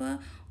Maafa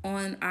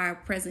on our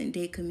present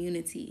day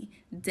community.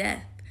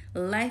 Death,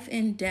 life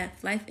and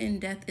death. Life and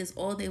death is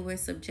all they were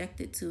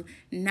subjected to.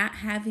 Not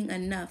having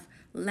enough,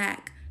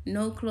 lack,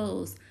 no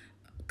clothes,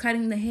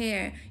 cutting the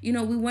hair. We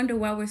wonder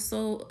why we're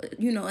so,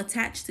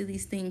 attached to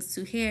these things,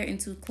 to hair and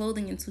to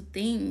clothing and to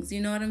things.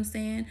 You know what I'm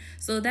saying?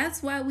 So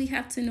that's why we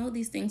have to know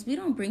these things. We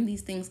don't bring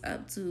these things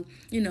up to,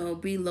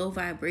 be low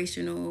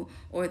vibrational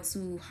or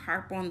to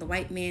harp on the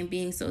white man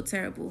being so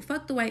terrible.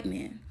 Fuck the white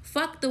man.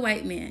 Fuck the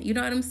white man. You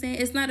know what I'm saying?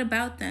 It's not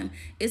about them.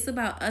 It's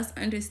about us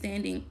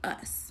understanding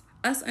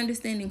us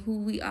understanding who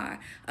we are,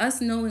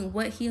 us knowing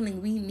what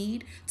healing we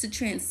need to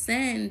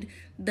transcend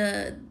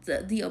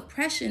the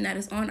oppression that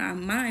is on our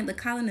mind, the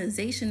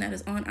colonization that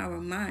is on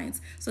our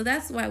minds. So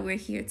that's why we're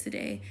here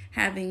today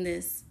having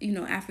this,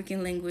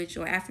 African language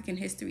or African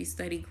history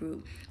study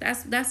group.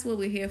 That's what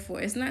we're here for.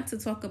 It's not to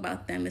talk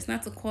about them. It's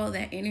not to call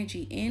that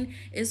energy in.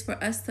 It's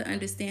for us to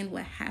understand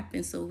what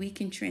happened so we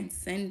can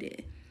transcend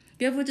it.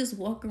 You ever just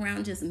walk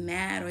around just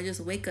mad or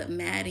just wake up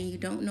mad and you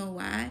don't know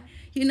why?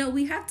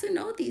 We have to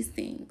know these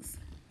things.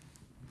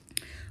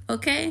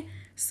 Okay?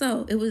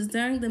 So it was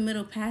during the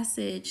Middle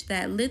Passage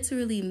that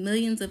literally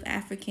millions of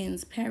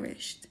Africans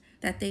perished,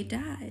 that they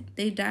died.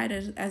 They died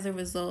as a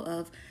result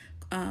of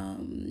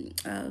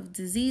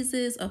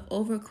diseases, of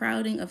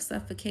overcrowding, of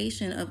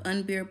suffocation, of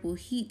unbearable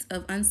heat,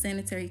 of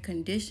unsanitary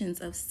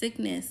conditions, of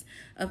sickness,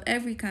 of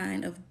every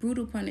kind, of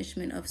brutal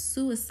punishment, of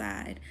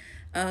suicide,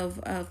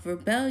 of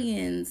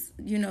rebellions.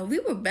 We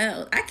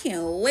rebelled. I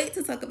can't wait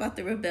to talk about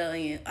the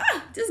rebellion.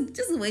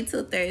 Just wait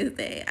till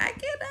Thursday. I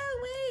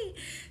cannot wait.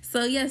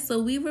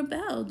 So we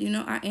rebelled.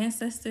 Our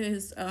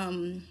ancestors,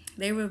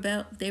 they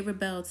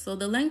rebelled. So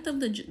the length of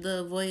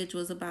the voyage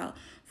was about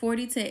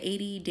 40 to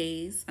 80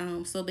 days.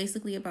 So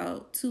basically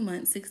about 2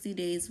 months, 60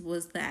 days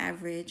was the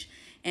average.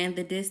 And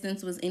the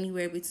distance was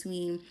anywhere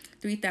between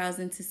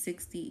 3,000 to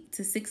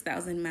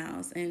 6,000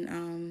 miles.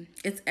 And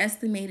it's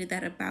estimated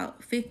that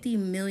about 50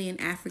 million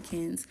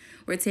Africans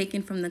were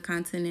taken from the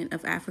continent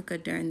of Africa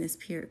during this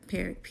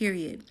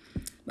period.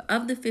 But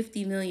of the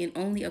 50 million,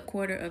 only a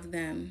quarter of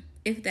them,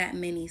 if that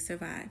many,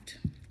 survived.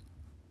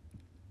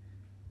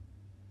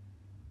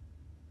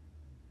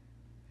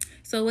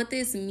 So what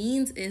this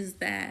means is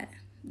that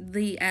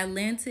the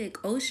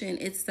Atlantic Ocean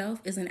itself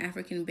is an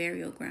African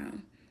burial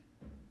ground,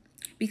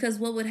 Because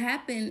what would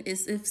happen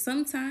is, if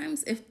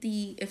sometimes if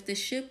the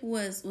ship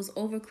was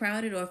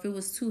overcrowded, or if it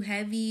was too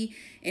heavy,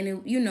 and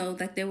it,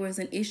 like there was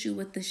an issue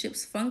with the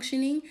ship's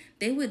functioning,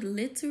 they would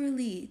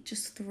literally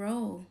just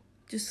throw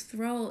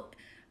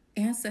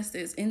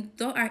ancestors, and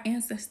throw our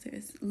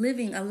ancestors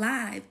living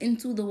alive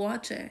into the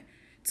water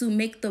to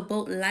make the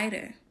boat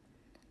lighter.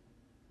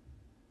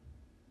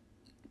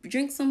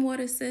 Drink some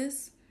water,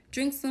 sis.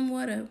 Drink some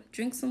water.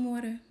 Drink some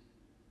water.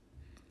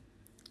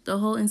 The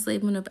whole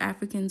enslavement of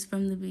Africans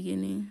from the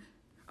beginning.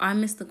 Oh, I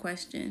missed the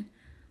question.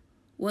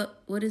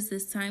 What is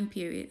this time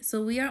period?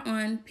 So we are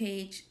on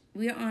phase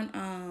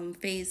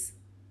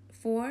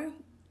 4,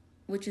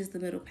 which is the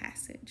Middle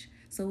Passage.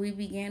 So we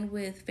began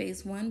with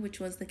phase 1,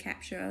 which was the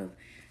capture of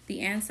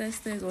the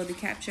ancestors, or the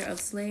capture of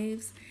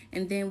slaves.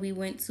 And then we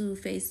went to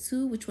phase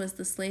 2, which was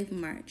the slave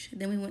march.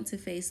 Then we went to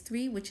phase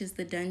 3, which is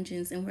the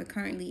dungeons. And we're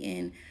currently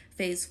in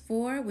phase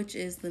 4, which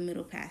is the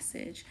Middle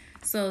Passage.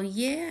 So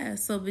yeah,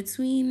 so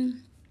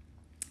between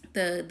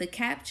the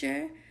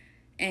capture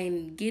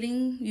and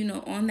getting,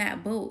 on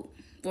that boat,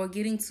 or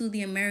getting to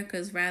the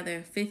Americas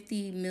rather,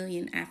 50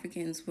 million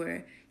Africans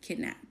were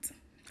kidnapped.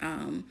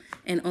 And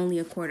only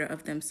a quarter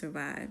of them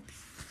survived.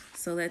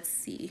 So let's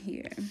see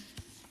here.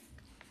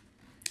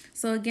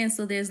 So again,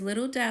 there's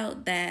little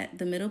doubt that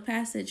the Middle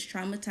Passage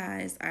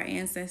traumatized our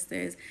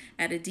ancestors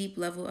at a deep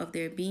level of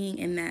their being,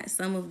 and that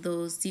some of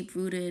those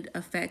deep-rooted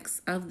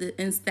effects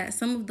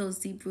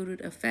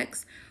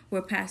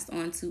were passed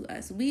on to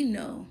us. We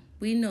know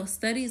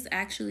studies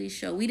actually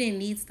show, we didn't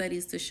need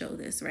studies to show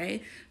this,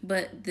 right?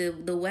 But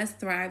the West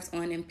thrives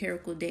on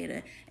empirical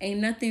data. Ain't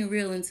nothing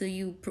real until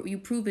you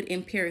prove it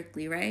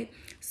empirically, right?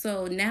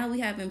 So now we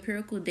have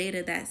empirical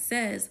data that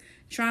says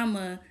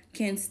trauma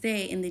can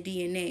stay in the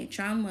DNA.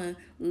 Trauma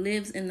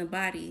lives in the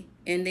body.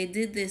 And they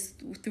did this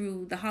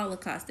through the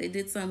Holocaust. They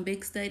did some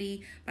big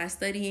study by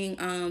studying,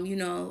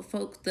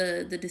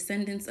 the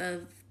descendants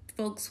of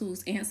folks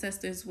whose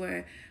ancestors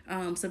were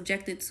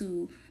subjected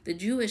to the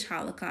Jewish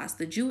Holocaust,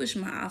 the Jewish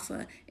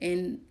Maafa,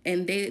 and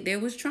there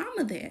was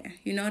trauma there.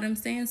 You know what I'm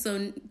saying?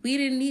 So we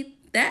didn't need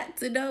that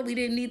to know. We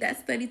didn't need that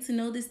study to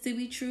know this to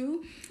be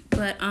true.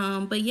 But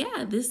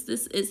yeah, this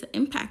is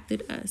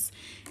impacted us.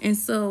 And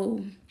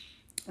so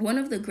one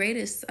of the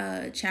greatest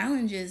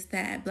challenges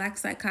that Black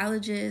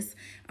psychologists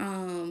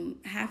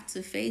have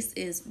to face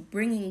is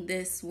bringing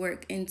this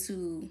work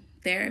into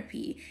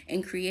therapy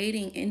and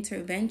creating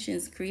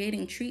interventions,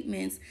 creating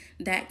treatments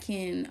that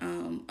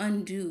can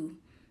undo,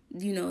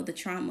 the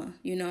trauma.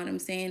 You know what I'm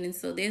saying? And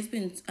so there's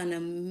been an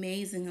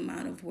amazing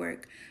amount of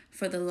work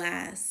for the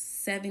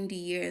last 70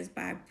 years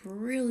by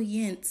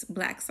brilliant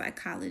Black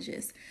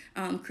psychologists,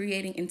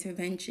 creating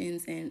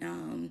interventions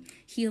and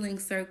healing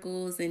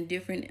circles and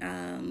different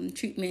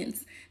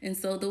treatments. And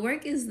so the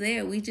work is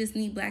there. We just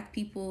need Black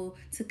people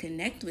to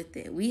connect with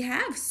it. We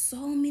have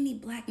so many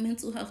Black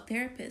mental health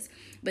therapists,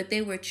 but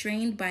they were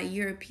trained by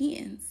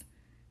Europeans,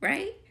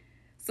 right?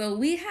 So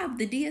we have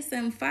the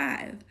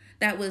DSM-5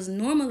 that was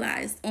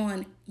normalized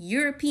on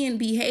European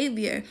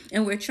behavior,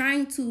 and we're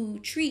trying to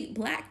treat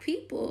Black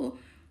people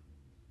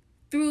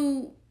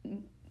through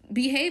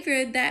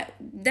behavior that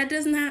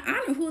does not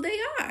honor who they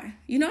are.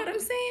 You know what I'm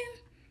saying?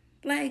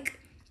 Like,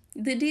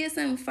 the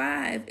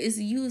DSM-5 is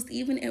used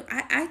even if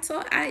I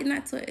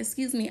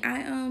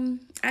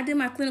did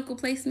my clinical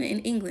placement in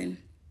England.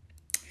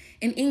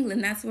 In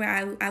England, that's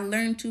where I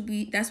learned to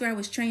be, that's where I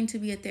was trained to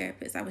be a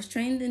therapist. I was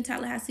trained in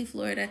Tallahassee,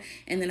 Florida,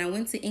 and then I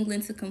went to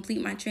England to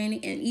complete my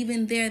training, and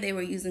even there they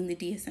were using the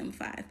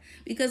DSM-5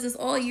 because it's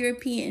all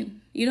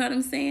European. You know what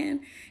I'm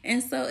saying?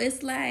 And so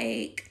it's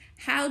like,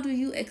 how do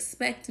you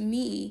expect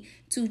me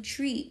to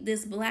treat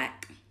this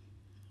Black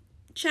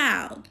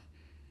child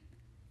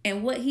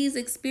and what he's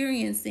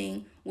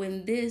experiencing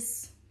when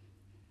this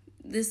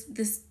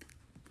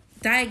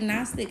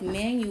diagnostic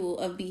manual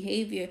of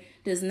behavior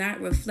does not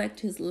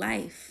reflect his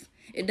life?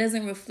 It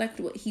doesn't reflect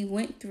what he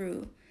went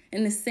through.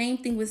 And the same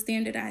thing with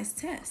standardized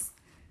tests.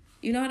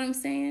 You know what I'm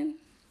saying?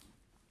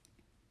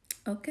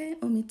 Okay,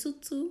 Ori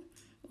tutu.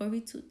 We're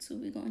going to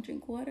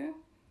drink water.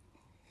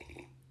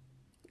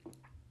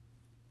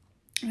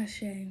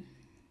 Ashe.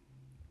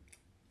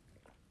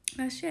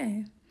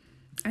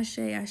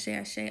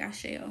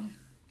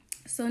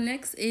 So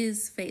next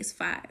is phase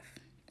 5.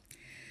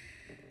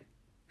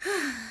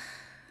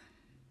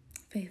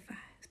 Phase 5.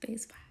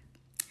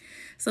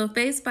 So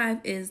phase 5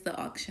 is the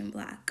auction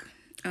block.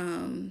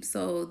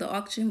 So the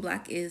auction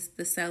block is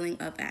the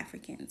selling of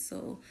Africans.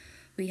 So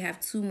we have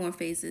 2 more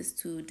phases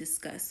to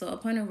discuss. So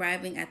upon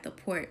arriving at the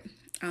port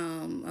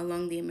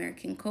along the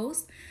American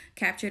coast,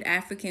 captured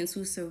Africans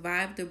who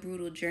survived the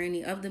brutal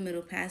journey of the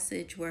Middle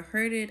Passage were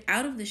herded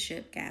out of the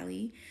ship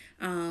galley,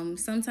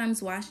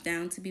 sometimes washed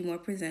down to be more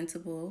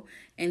presentable,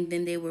 and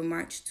then they were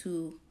marched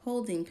to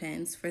holding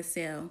pens for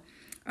sale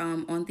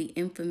on the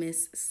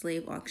infamous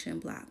slave auction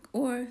block,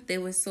 or they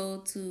were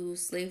sold to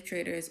slave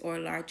traders or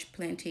large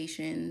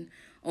plantation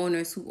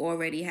owners who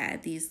already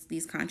had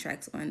these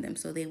contracts on them.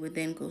 So they would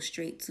then go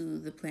straight to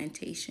the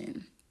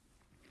plantation.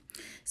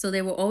 So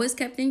they were always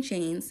kept in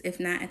chains, if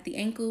not at the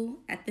ankle,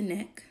 at the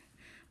neck.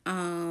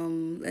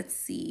 Let's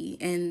see.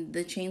 And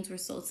the chains were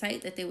so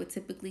tight that they were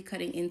typically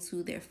cutting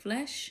into their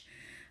flesh.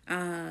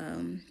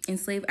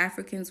 Enslaved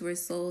Africans were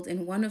sold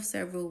in one of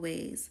several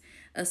ways.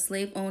 A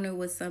slave owner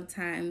would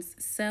sometimes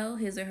sell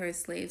his or her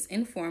slaves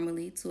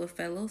informally to a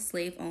fellow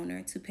slave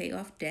owner to pay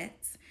off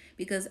debts,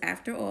 because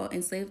after all,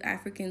 enslaved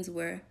Africans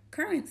were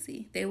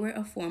currency. They were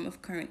a form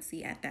of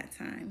currency at that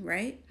time,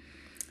 right?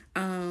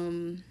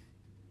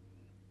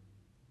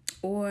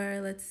 Or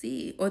let's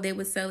see, or they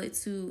would sell it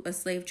to a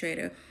slave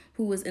trader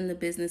who was in the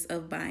business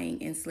of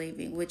buying and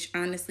slaving, which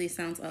honestly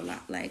sounds a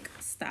lot like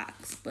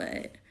stocks,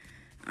 but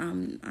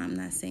I'm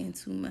not saying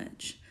too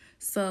much.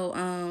 So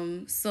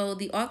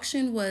the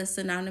auction was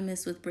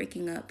synonymous with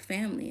breaking up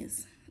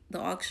families. The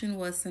auction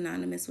was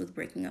synonymous with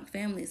breaking up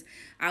families.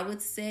 I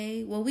would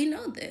say, well, we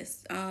know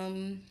this.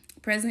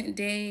 Present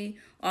day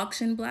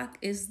auction block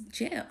is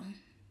jail.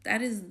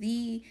 That is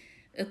the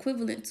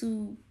equivalent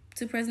to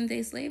present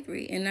day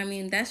slavery. And I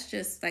mean, that's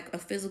just like a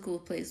physical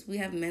place. We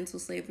have mental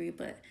slavery,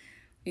 but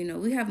you know,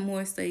 we have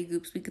more study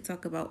groups. We could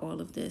talk about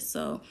all of this.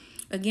 So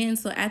again,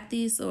 so at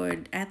these, or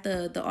at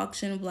the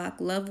auction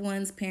block, loved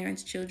ones,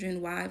 parents,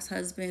 children, wives,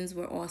 husbands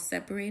were all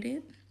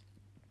separated.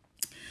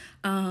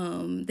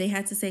 They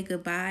had to say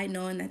goodbye,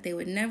 knowing that they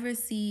would never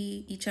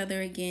see each other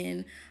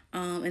again,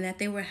 and that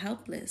they were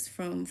helpless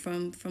from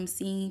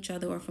seeing each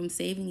other, or from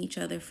saving each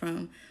other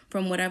from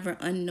whatever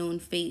unknown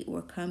fate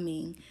were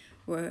coming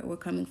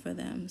for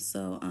them.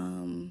 So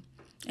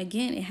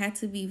again, it had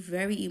to be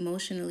very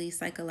emotionally,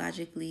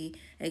 psychologically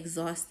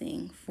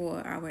exhausting for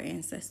our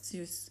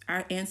ancestors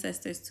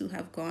to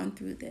have gone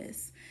through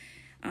this.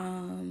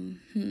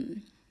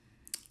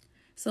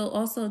 So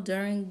also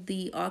during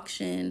the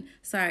auction,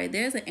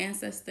 there's an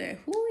ancestor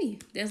who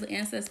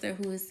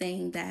is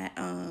saying that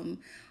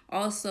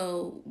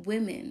also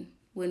women,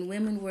 when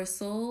women were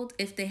sold,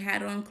 if they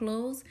had on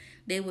clothes,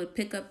 they would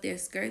pick up their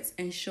skirts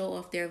and show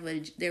off their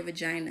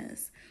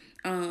vaginas.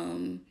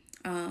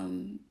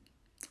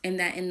 And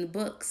that in the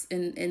books,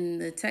 in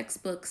the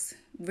textbooks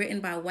written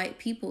by white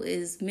people,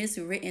 is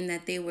miswritten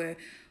that they were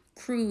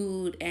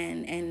crude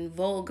and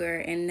vulgar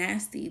and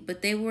nasty,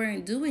 but they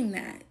weren't doing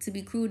that to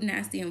be crude,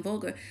 nasty, and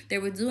vulgar. They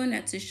were doing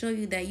that to show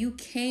you that you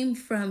came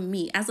from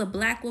me. As a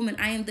Black woman,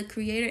 I am the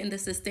creator and the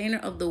sustainer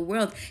of the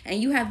world,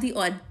 and you have the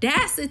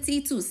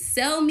audacity to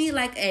sell me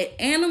like an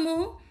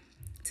animal.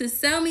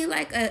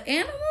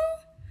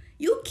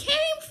 You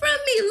came from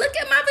me. Look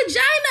at my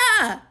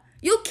vagina.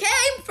 You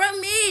came from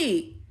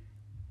me.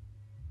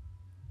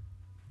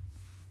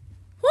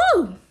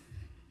 Woo!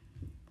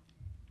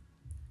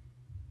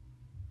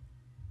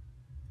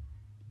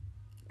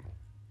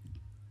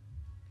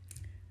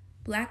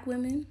 Black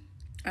women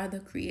are the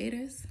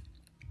creators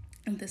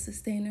and the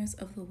sustainers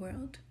of the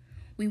world.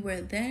 We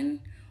were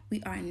then,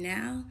 we are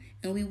now,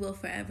 and we will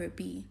forever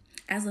be.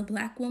 As a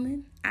Black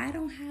woman, I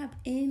don't have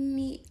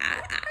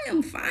I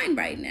am fine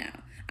right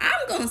now.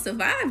 I'm going to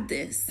survive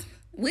this.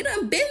 We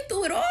done been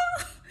through it all.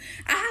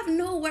 I have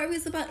no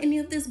worries about any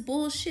of this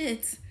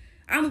bullshit.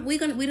 We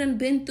done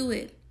been through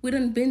it.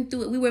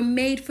 We were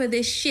made for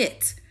this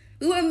shit.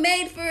 We were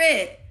made for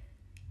it.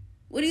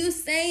 What are you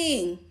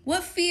saying?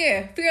 What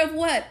fear? Fear of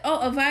what? Oh,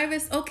 a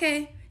virus?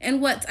 Okay.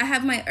 And what? I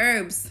have my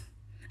herbs.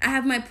 I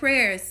have my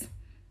prayers.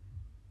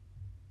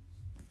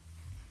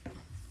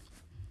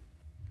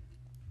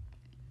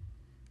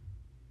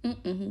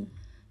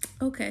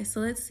 Okay, so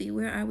let's see.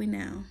 Where are we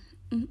now?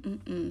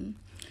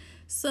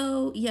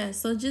 So yeah,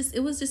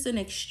 it was just an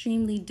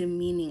extremely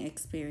demeaning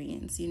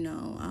experience,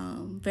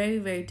 very,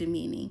 very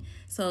demeaning.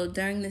 So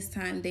during this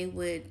time, they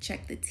would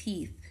check the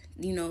teeth.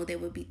 They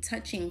would be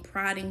touching,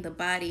 prodding the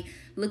body,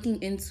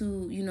 looking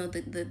into,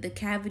 the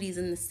cavities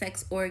and the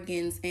sex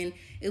organs. And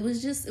it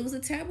was a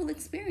terrible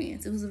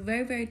experience. It was a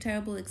very, very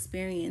terrible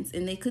experience.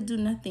 And they could do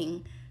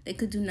nothing. They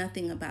could do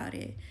nothing about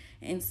it.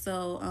 And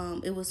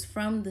so it was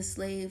from the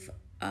slave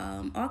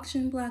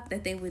auction block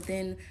that they were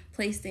then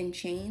placed in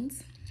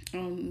chains.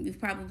 You've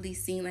probably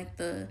seen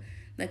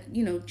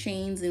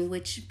chains in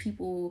which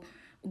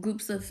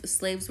groups of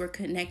slaves were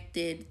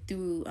connected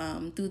through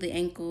the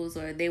ankles,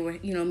 or they were,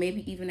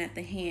 maybe even at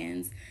the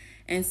hands.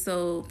 And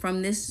so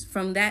from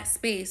that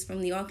space,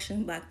 from the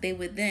auction block, they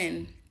would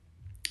then,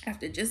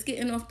 after just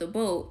getting off the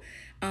boat,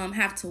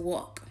 have to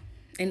walk.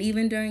 And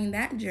even during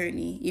that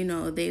journey,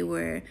 they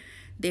were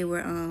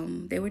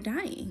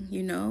dying,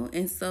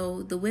 and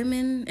so the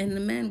women and the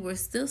men were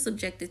still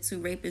subjected to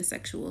rape and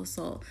sexual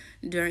assault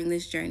during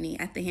this journey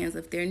at the hands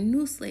of their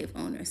new slave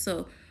owners.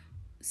 So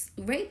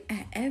rape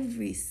at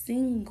every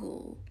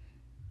single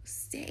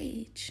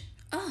stage.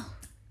 Oh,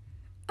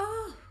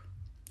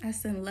 I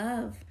send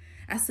love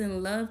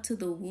to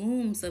the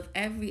wombs of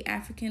every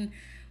African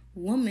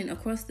woman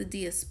across the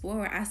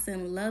diaspora. I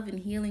send love and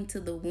healing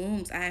to the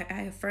wombs. I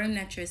affirm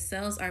that your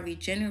cells are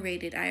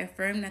regenerated. I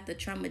affirm that the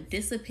trauma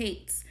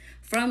dissipates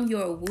from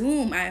your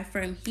womb. I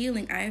affirm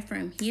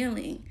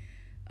healing.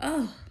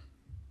 Oh.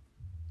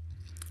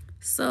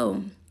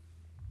 So,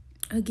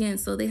 again,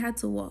 they had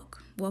to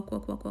walk.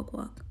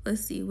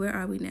 Let's see, where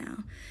are we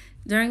now?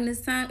 During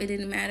this time, it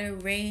didn't matter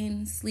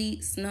rain,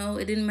 sleet, snow.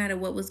 It didn't matter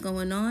what was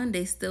going on.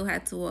 They still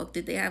had to walk.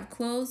 Did they have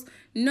clothes?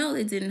 No,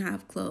 they didn't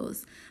have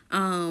clothes.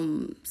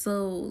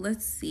 So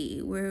let's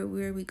see. Where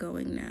are we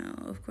going now?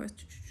 Of course.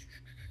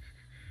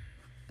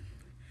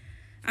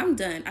 I'm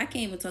done. I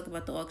can't even talk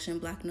about the auction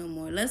block no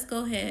more. Let's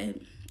go ahead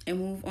and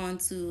move on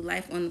to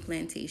life on the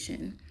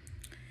plantation.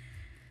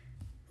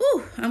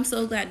 Whew, I'm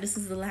so glad this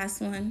is the last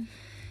one.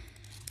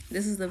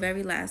 This is the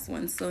very last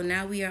one. So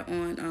now we are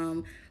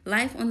on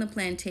life on the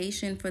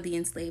plantation for the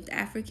enslaved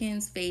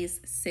Africans, phase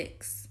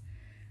 6.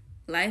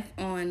 Life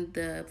on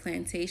the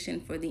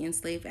plantation for the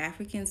enslaved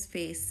Africans,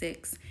 phase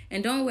 6.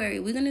 And don't worry,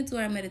 we're going to do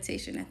our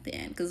meditation at the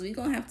end because we're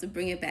going to have to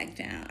bring it back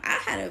down. I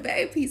had a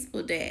very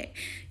peaceful day,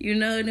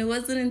 and it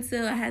wasn't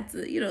until I had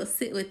to,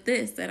 sit with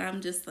this that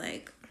I'm just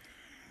like,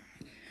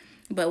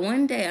 but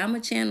one day I'm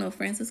going to channel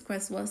Francis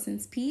Cress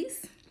Welsing's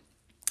piece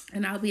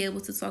and I'll be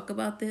able to talk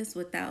about this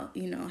without,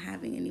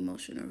 having an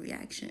emotional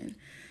reaction.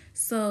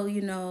 So,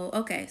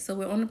 okay, so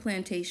we're on the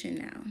plantation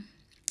now.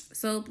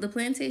 So the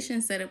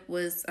plantation setup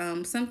was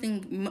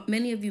something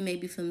many of you may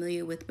be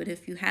familiar with, but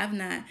if you have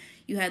not,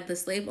 you had the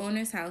slave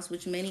owner's house,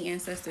 which many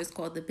ancestors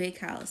called the big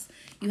house.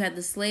 You had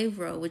the slave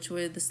row, which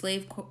were the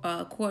slave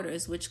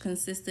quarters, which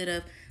consisted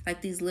of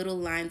like these little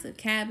lines of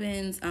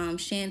cabins,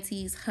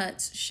 shanties,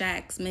 huts,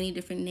 shacks, many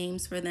different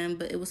names for them,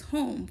 but it was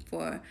home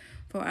for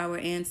our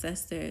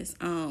ancestors.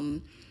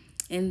 And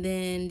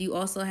then you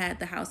also had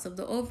the house of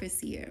the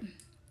overseer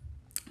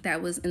that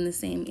was in the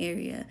same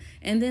area.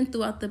 And then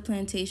throughout the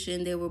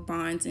plantation, there were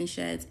barns and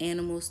sheds,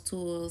 animals,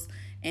 tools,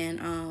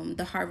 and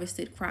the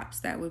harvested crops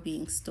that were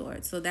being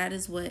stored. So that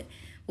is what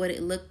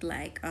it looked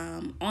like.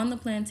 On the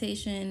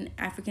plantation,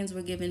 Africans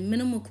were given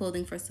minimal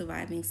clothing for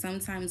surviving.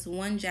 Sometimes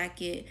one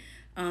jacket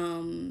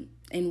and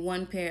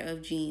one pair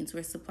of jeans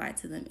were supplied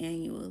to them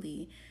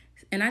annually.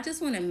 And I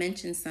just want to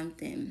mention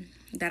something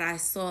that I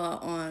saw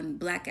on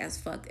Black as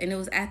Fuck. And it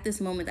was at this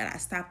moment that I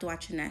stopped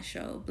watching that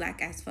show,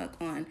 Black as Fuck,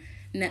 on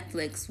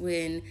Netflix,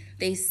 when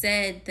they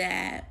said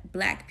that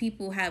Black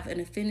people have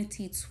an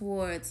affinity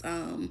towards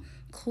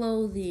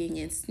clothing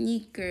and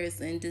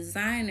sneakers and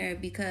designer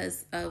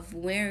because of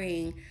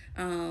wearing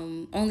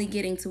only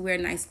getting to wear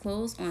nice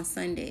clothes on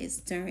Sundays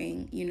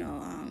during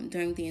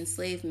the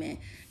enslavement.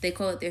 They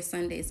call it their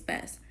Sunday's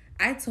best.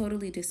 I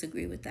totally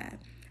disagree with that.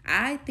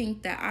 I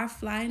think that our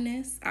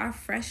flyness, our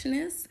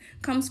freshness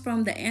comes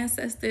from the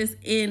ancestors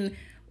in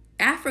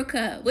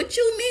Africa. What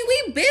you mean?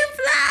 We been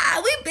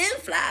fly. We been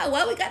fly.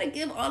 Why we gotta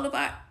give all of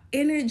our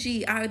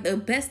energy,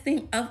 the best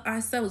thing of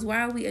ourselves?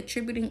 Why are we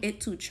attributing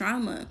it to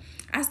trauma?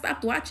 I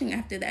stopped watching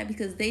after that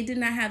because they did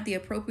not have the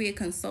appropriate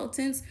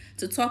consultants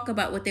to talk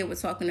about what they were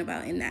talking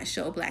about in that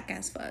show, Black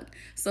as Fuck.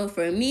 So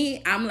for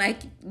me, I'm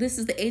like, this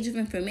is the age of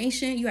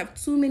information. You have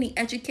too many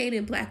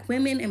educated Black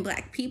women and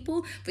Black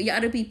people for y'all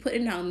to be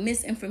putting out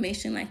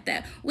misinformation like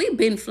that. We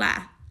been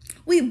fly.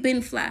 We've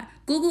been fly.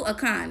 Google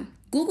Akan.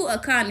 Google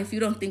Akan if you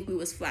don't think we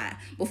was fly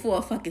before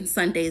a fucking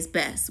Sunday's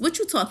best. What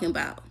you talking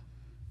about?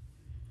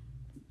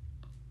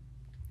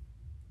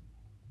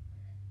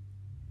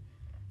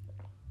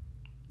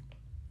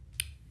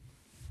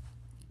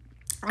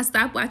 I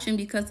stopped watching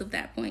because of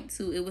that point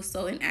too. It was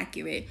so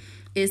inaccurate.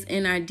 It's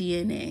in our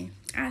DNA.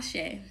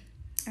 Ashe.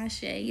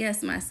 Ashe.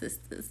 Yes, my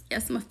sisters.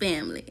 Yes, my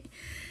family.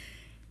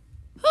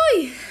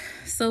 Hui.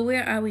 So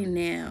where are we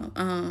now?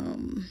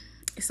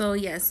 So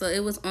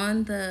it was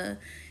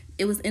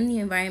in the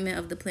environment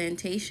of the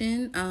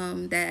plantation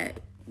that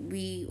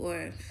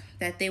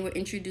they were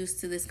introduced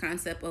to this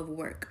concept of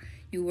work.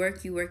 You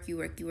work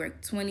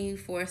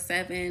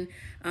 24/7,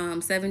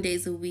 7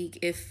 days a week.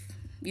 If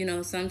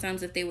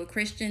sometimes if they were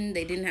Christian,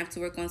 they didn't have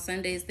to work on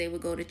Sundays. They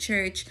would go to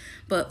church,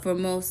 but for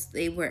most,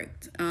 they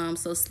worked.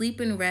 So sleep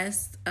and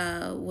rest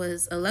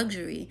was a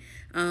luxury,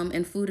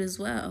 and food as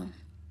well.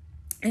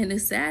 And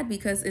it's sad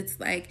because it's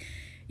like,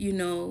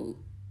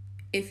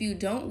 if you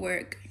don't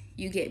work,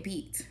 you get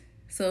beat.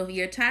 So if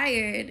you're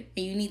tired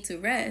and you need to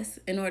rest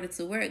in order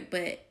to work,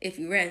 but if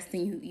you rest,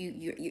 then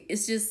you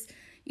it's just,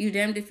 you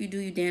damned if you do,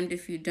 you damned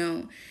if you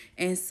don't.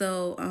 And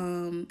so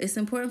it's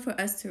important for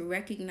us to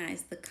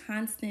recognize the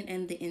constant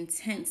and the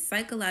intense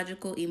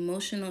psychological,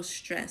 emotional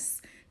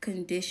stress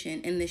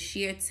condition and the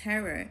sheer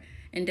terror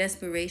and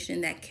desperation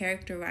that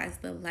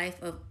characterized the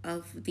life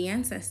of the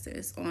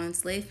ancestors on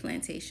slave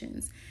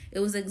plantations. It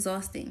was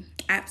exhausting,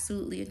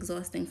 absolutely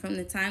exhausting. From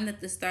the time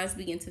that the stars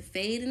began to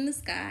fade in the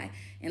sky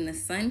and the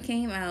sun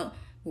came out,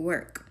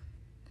 work.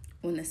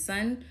 When the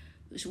sun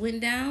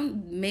went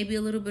down, maybe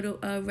a little bit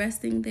of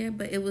resting there,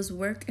 but it was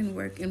work and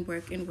work and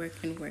work and work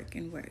and work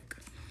and work.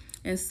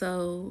 And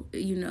so,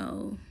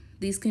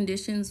 these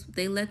conditions,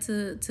 they led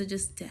to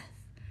just death,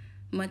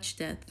 much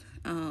death,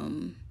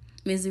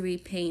 misery,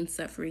 pain,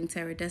 suffering,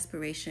 terror,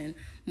 desperation,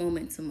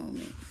 moment to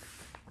moment.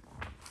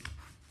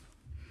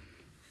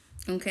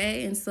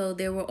 Okay, and so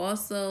there were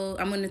also,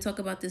 I'm going to talk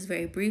about this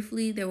very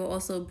briefly, there were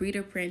also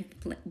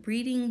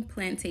breeding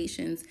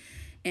plantations.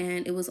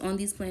 And it was on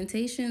these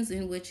plantations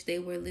in which they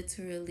were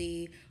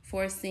literally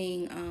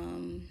forcing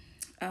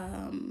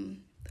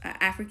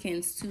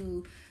Africans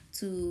to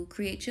to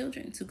create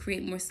children, to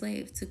create more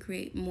slaves, to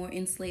create more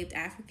enslaved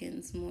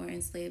Africans, more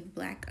enslaved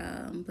Black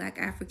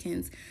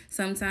Africans.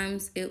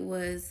 Sometimes it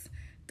was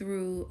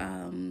through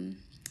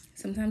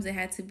sometimes it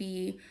had to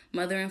be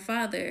mother and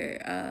father.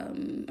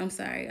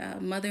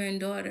 Mother and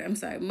daughter.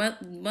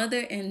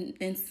 Mother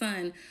and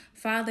son,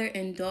 father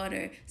and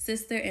daughter,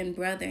 sister and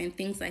brother, and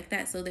things like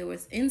that. So there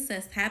was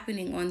incest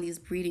happening on these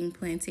breeding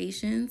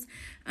plantations.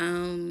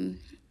 And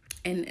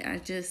I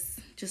just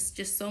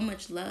so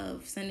much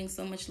love, sending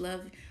so much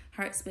love,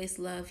 heart space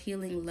love,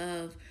 healing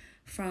love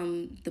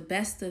from the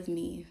best of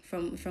me,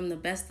 from the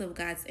best of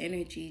God's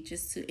energy,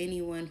 just to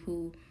anyone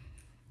who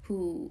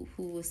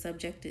was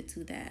subjected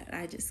to that.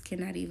 I just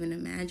cannot even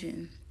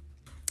imagine.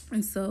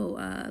 And so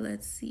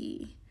let's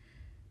see.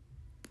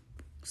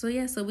 So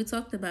yeah, so we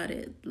talked about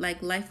it.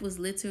 Like, life was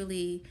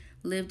literally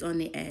lived on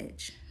the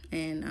edge,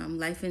 and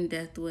life and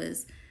death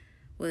was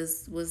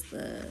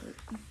the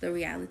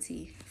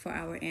reality for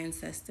our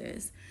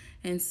ancestors.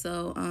 And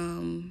so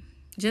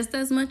just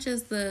as much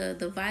as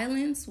the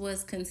violence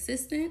was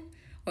consistent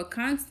or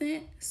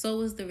constant, so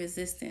was the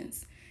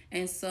resistance.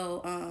 And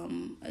so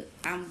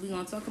we're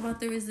going to talk about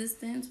the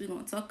resistance. We're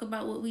going to talk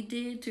about what we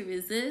did to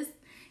resist,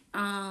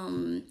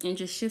 and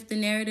just shift the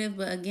narrative.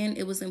 But again,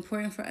 it was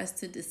important for us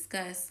to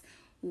discuss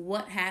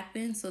what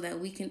happened so that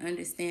we can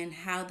understand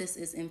how this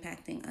is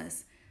impacting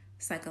us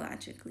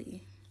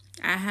psychologically.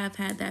 I have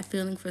had that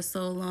feeling for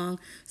so long,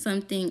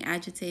 something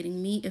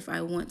agitating me. If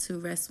I want to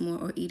rest more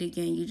or eat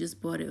again, you just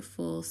brought it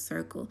full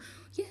circle.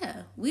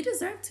 Yeah, we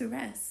deserve to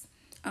rest.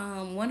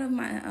 One of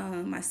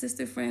my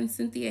sister friends,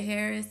 Cynthia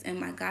Harris, and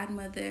my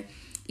godmother,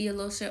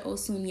 Iolosha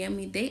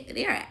Osunyemi,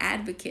 they are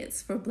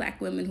advocates for Black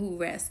women who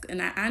rest.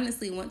 And I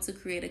honestly want to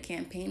create a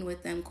campaign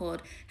with them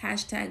called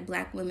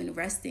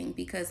 #BlackWomenResting,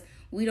 because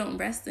we don't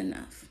rest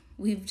enough.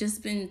 We've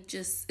just been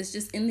it's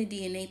just in the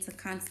DNA to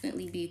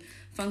constantly be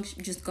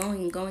just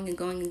going and going and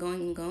going and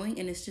going and going.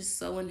 And it's just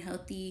so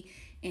unhealthy,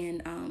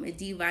 and it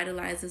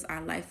devitalizes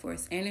our life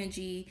force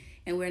energy.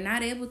 And we're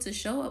not able to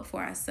show up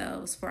for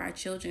ourselves, for our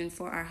children,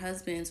 for our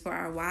husbands, for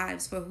our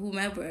wives, for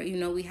whomever,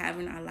 we have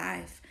in our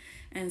life.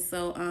 And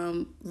so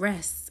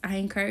rest, I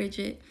encourage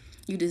it.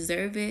 You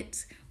deserve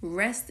it.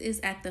 Rest is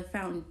at the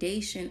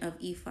foundation of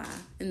Ifa.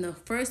 In the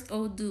first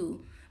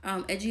Odu,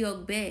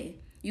 Ejiogbe,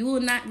 you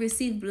will not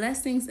receive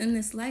blessings in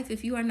this life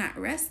if you are not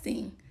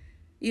resting.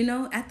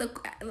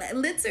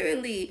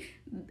 Literally,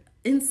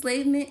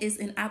 enslavement is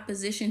in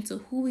opposition to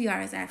who we are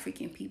as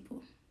African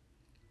people.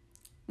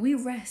 We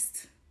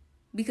rest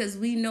because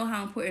we know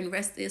how important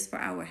rest is for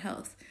our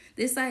health.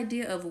 This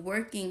idea of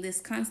working,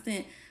 this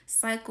constant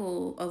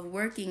cycle of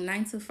working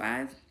 9 to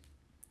 5,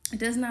 it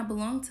does not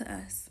belong to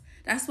us.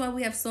 That's why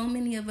we have so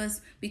many of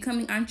us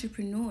becoming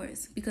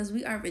entrepreneurs, because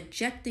we are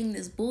rejecting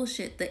this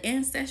bullshit. The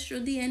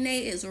ancestral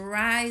DNA is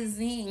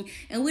rising,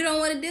 and we don't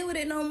want to deal with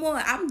it no more.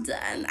 I'm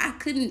done. I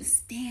couldn't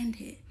stand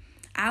it.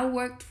 I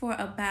worked for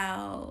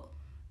about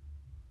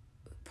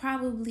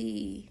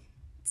probably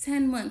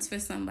 10 months for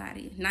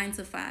somebody, 9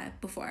 to 5,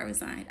 before I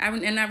resigned. I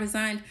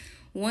resigned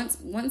once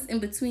in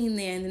between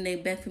there, and then they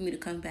begged for me to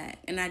come back.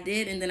 And I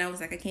did, and then I was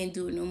like, I can't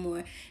do it no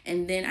more.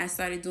 And then I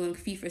started doing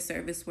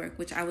fee-for-service work,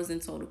 which I was in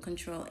total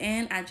control.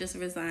 And I just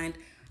resigned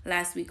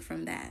last week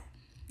from that.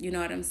 You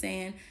know what I'm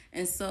saying?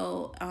 And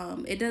so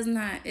it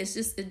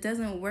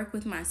doesn't work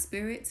with my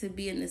spirit to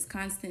be in this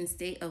constant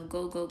state of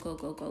go, go, go,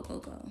 go, go, go,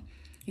 go,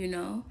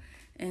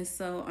 And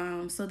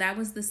so so that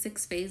was the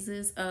 6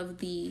 phases of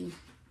the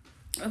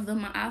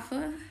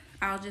Maafa.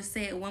 I'll just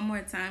say it one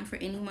more time for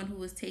anyone who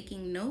was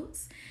taking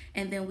notes,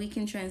 and then we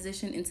can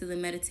transition into the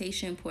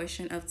meditation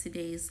portion of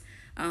today's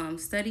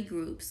study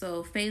group.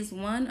 So phase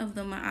 1 of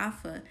the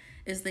Maafa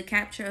is the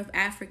capture of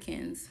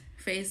Africans.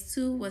 Phase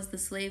 2 was the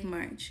slave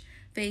march.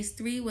 Phase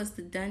 3 was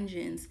the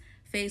dungeons.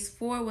 Phase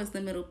 4 was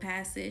the Middle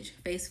Passage.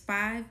 Phase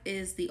 5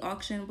 is the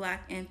auction block,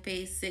 and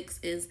phase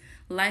 6 is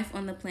life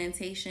on the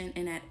plantation.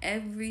 And at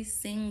every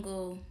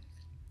single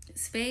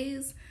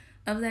phase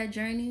of that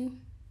journey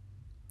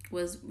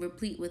was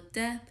replete with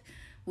death,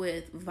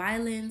 with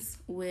violence,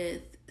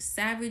 with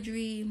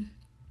savagery.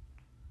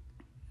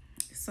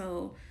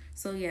 So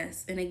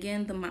yes, and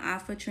again, the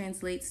Maafa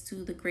translates to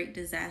the great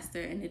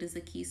disaster, and it is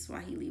a key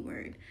Swahili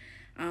word.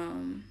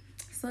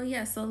 So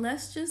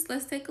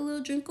let's take a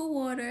little drink of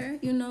water,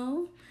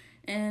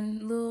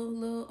 and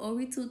little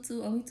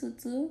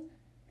oritutu.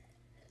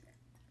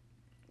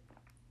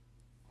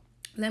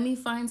 Let me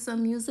find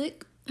some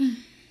music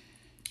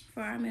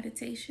for our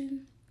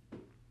meditation.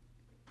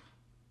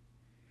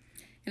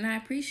 And I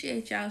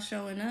appreciate y'all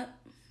showing up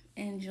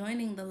and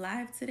joining the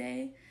live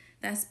today.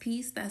 That's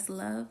peace, that's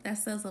love, that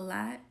says a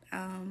lot,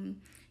 and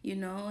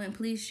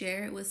please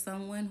share it with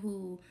someone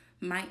who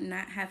might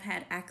not have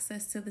had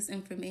access to this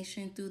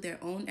information through their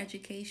own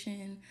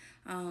education.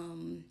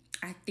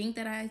 I think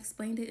that I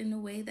explained it in a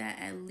way that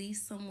at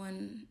least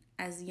someone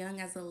as young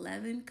as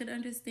 11 could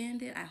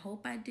understand it. I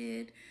hope I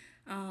did.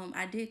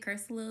 I did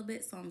curse a little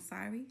bit, so I'm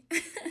sorry.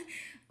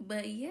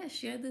 But yeah,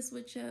 share this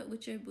with your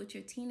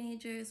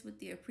teenagers,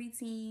 with your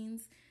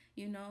preteens.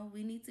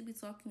 We need to be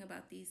talking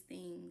about these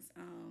things.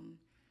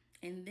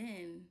 And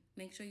then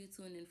make sure you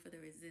tune in for the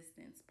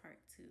resistance part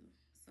 2.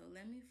 So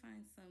let me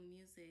find some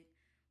music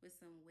with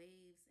some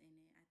waves in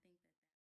it.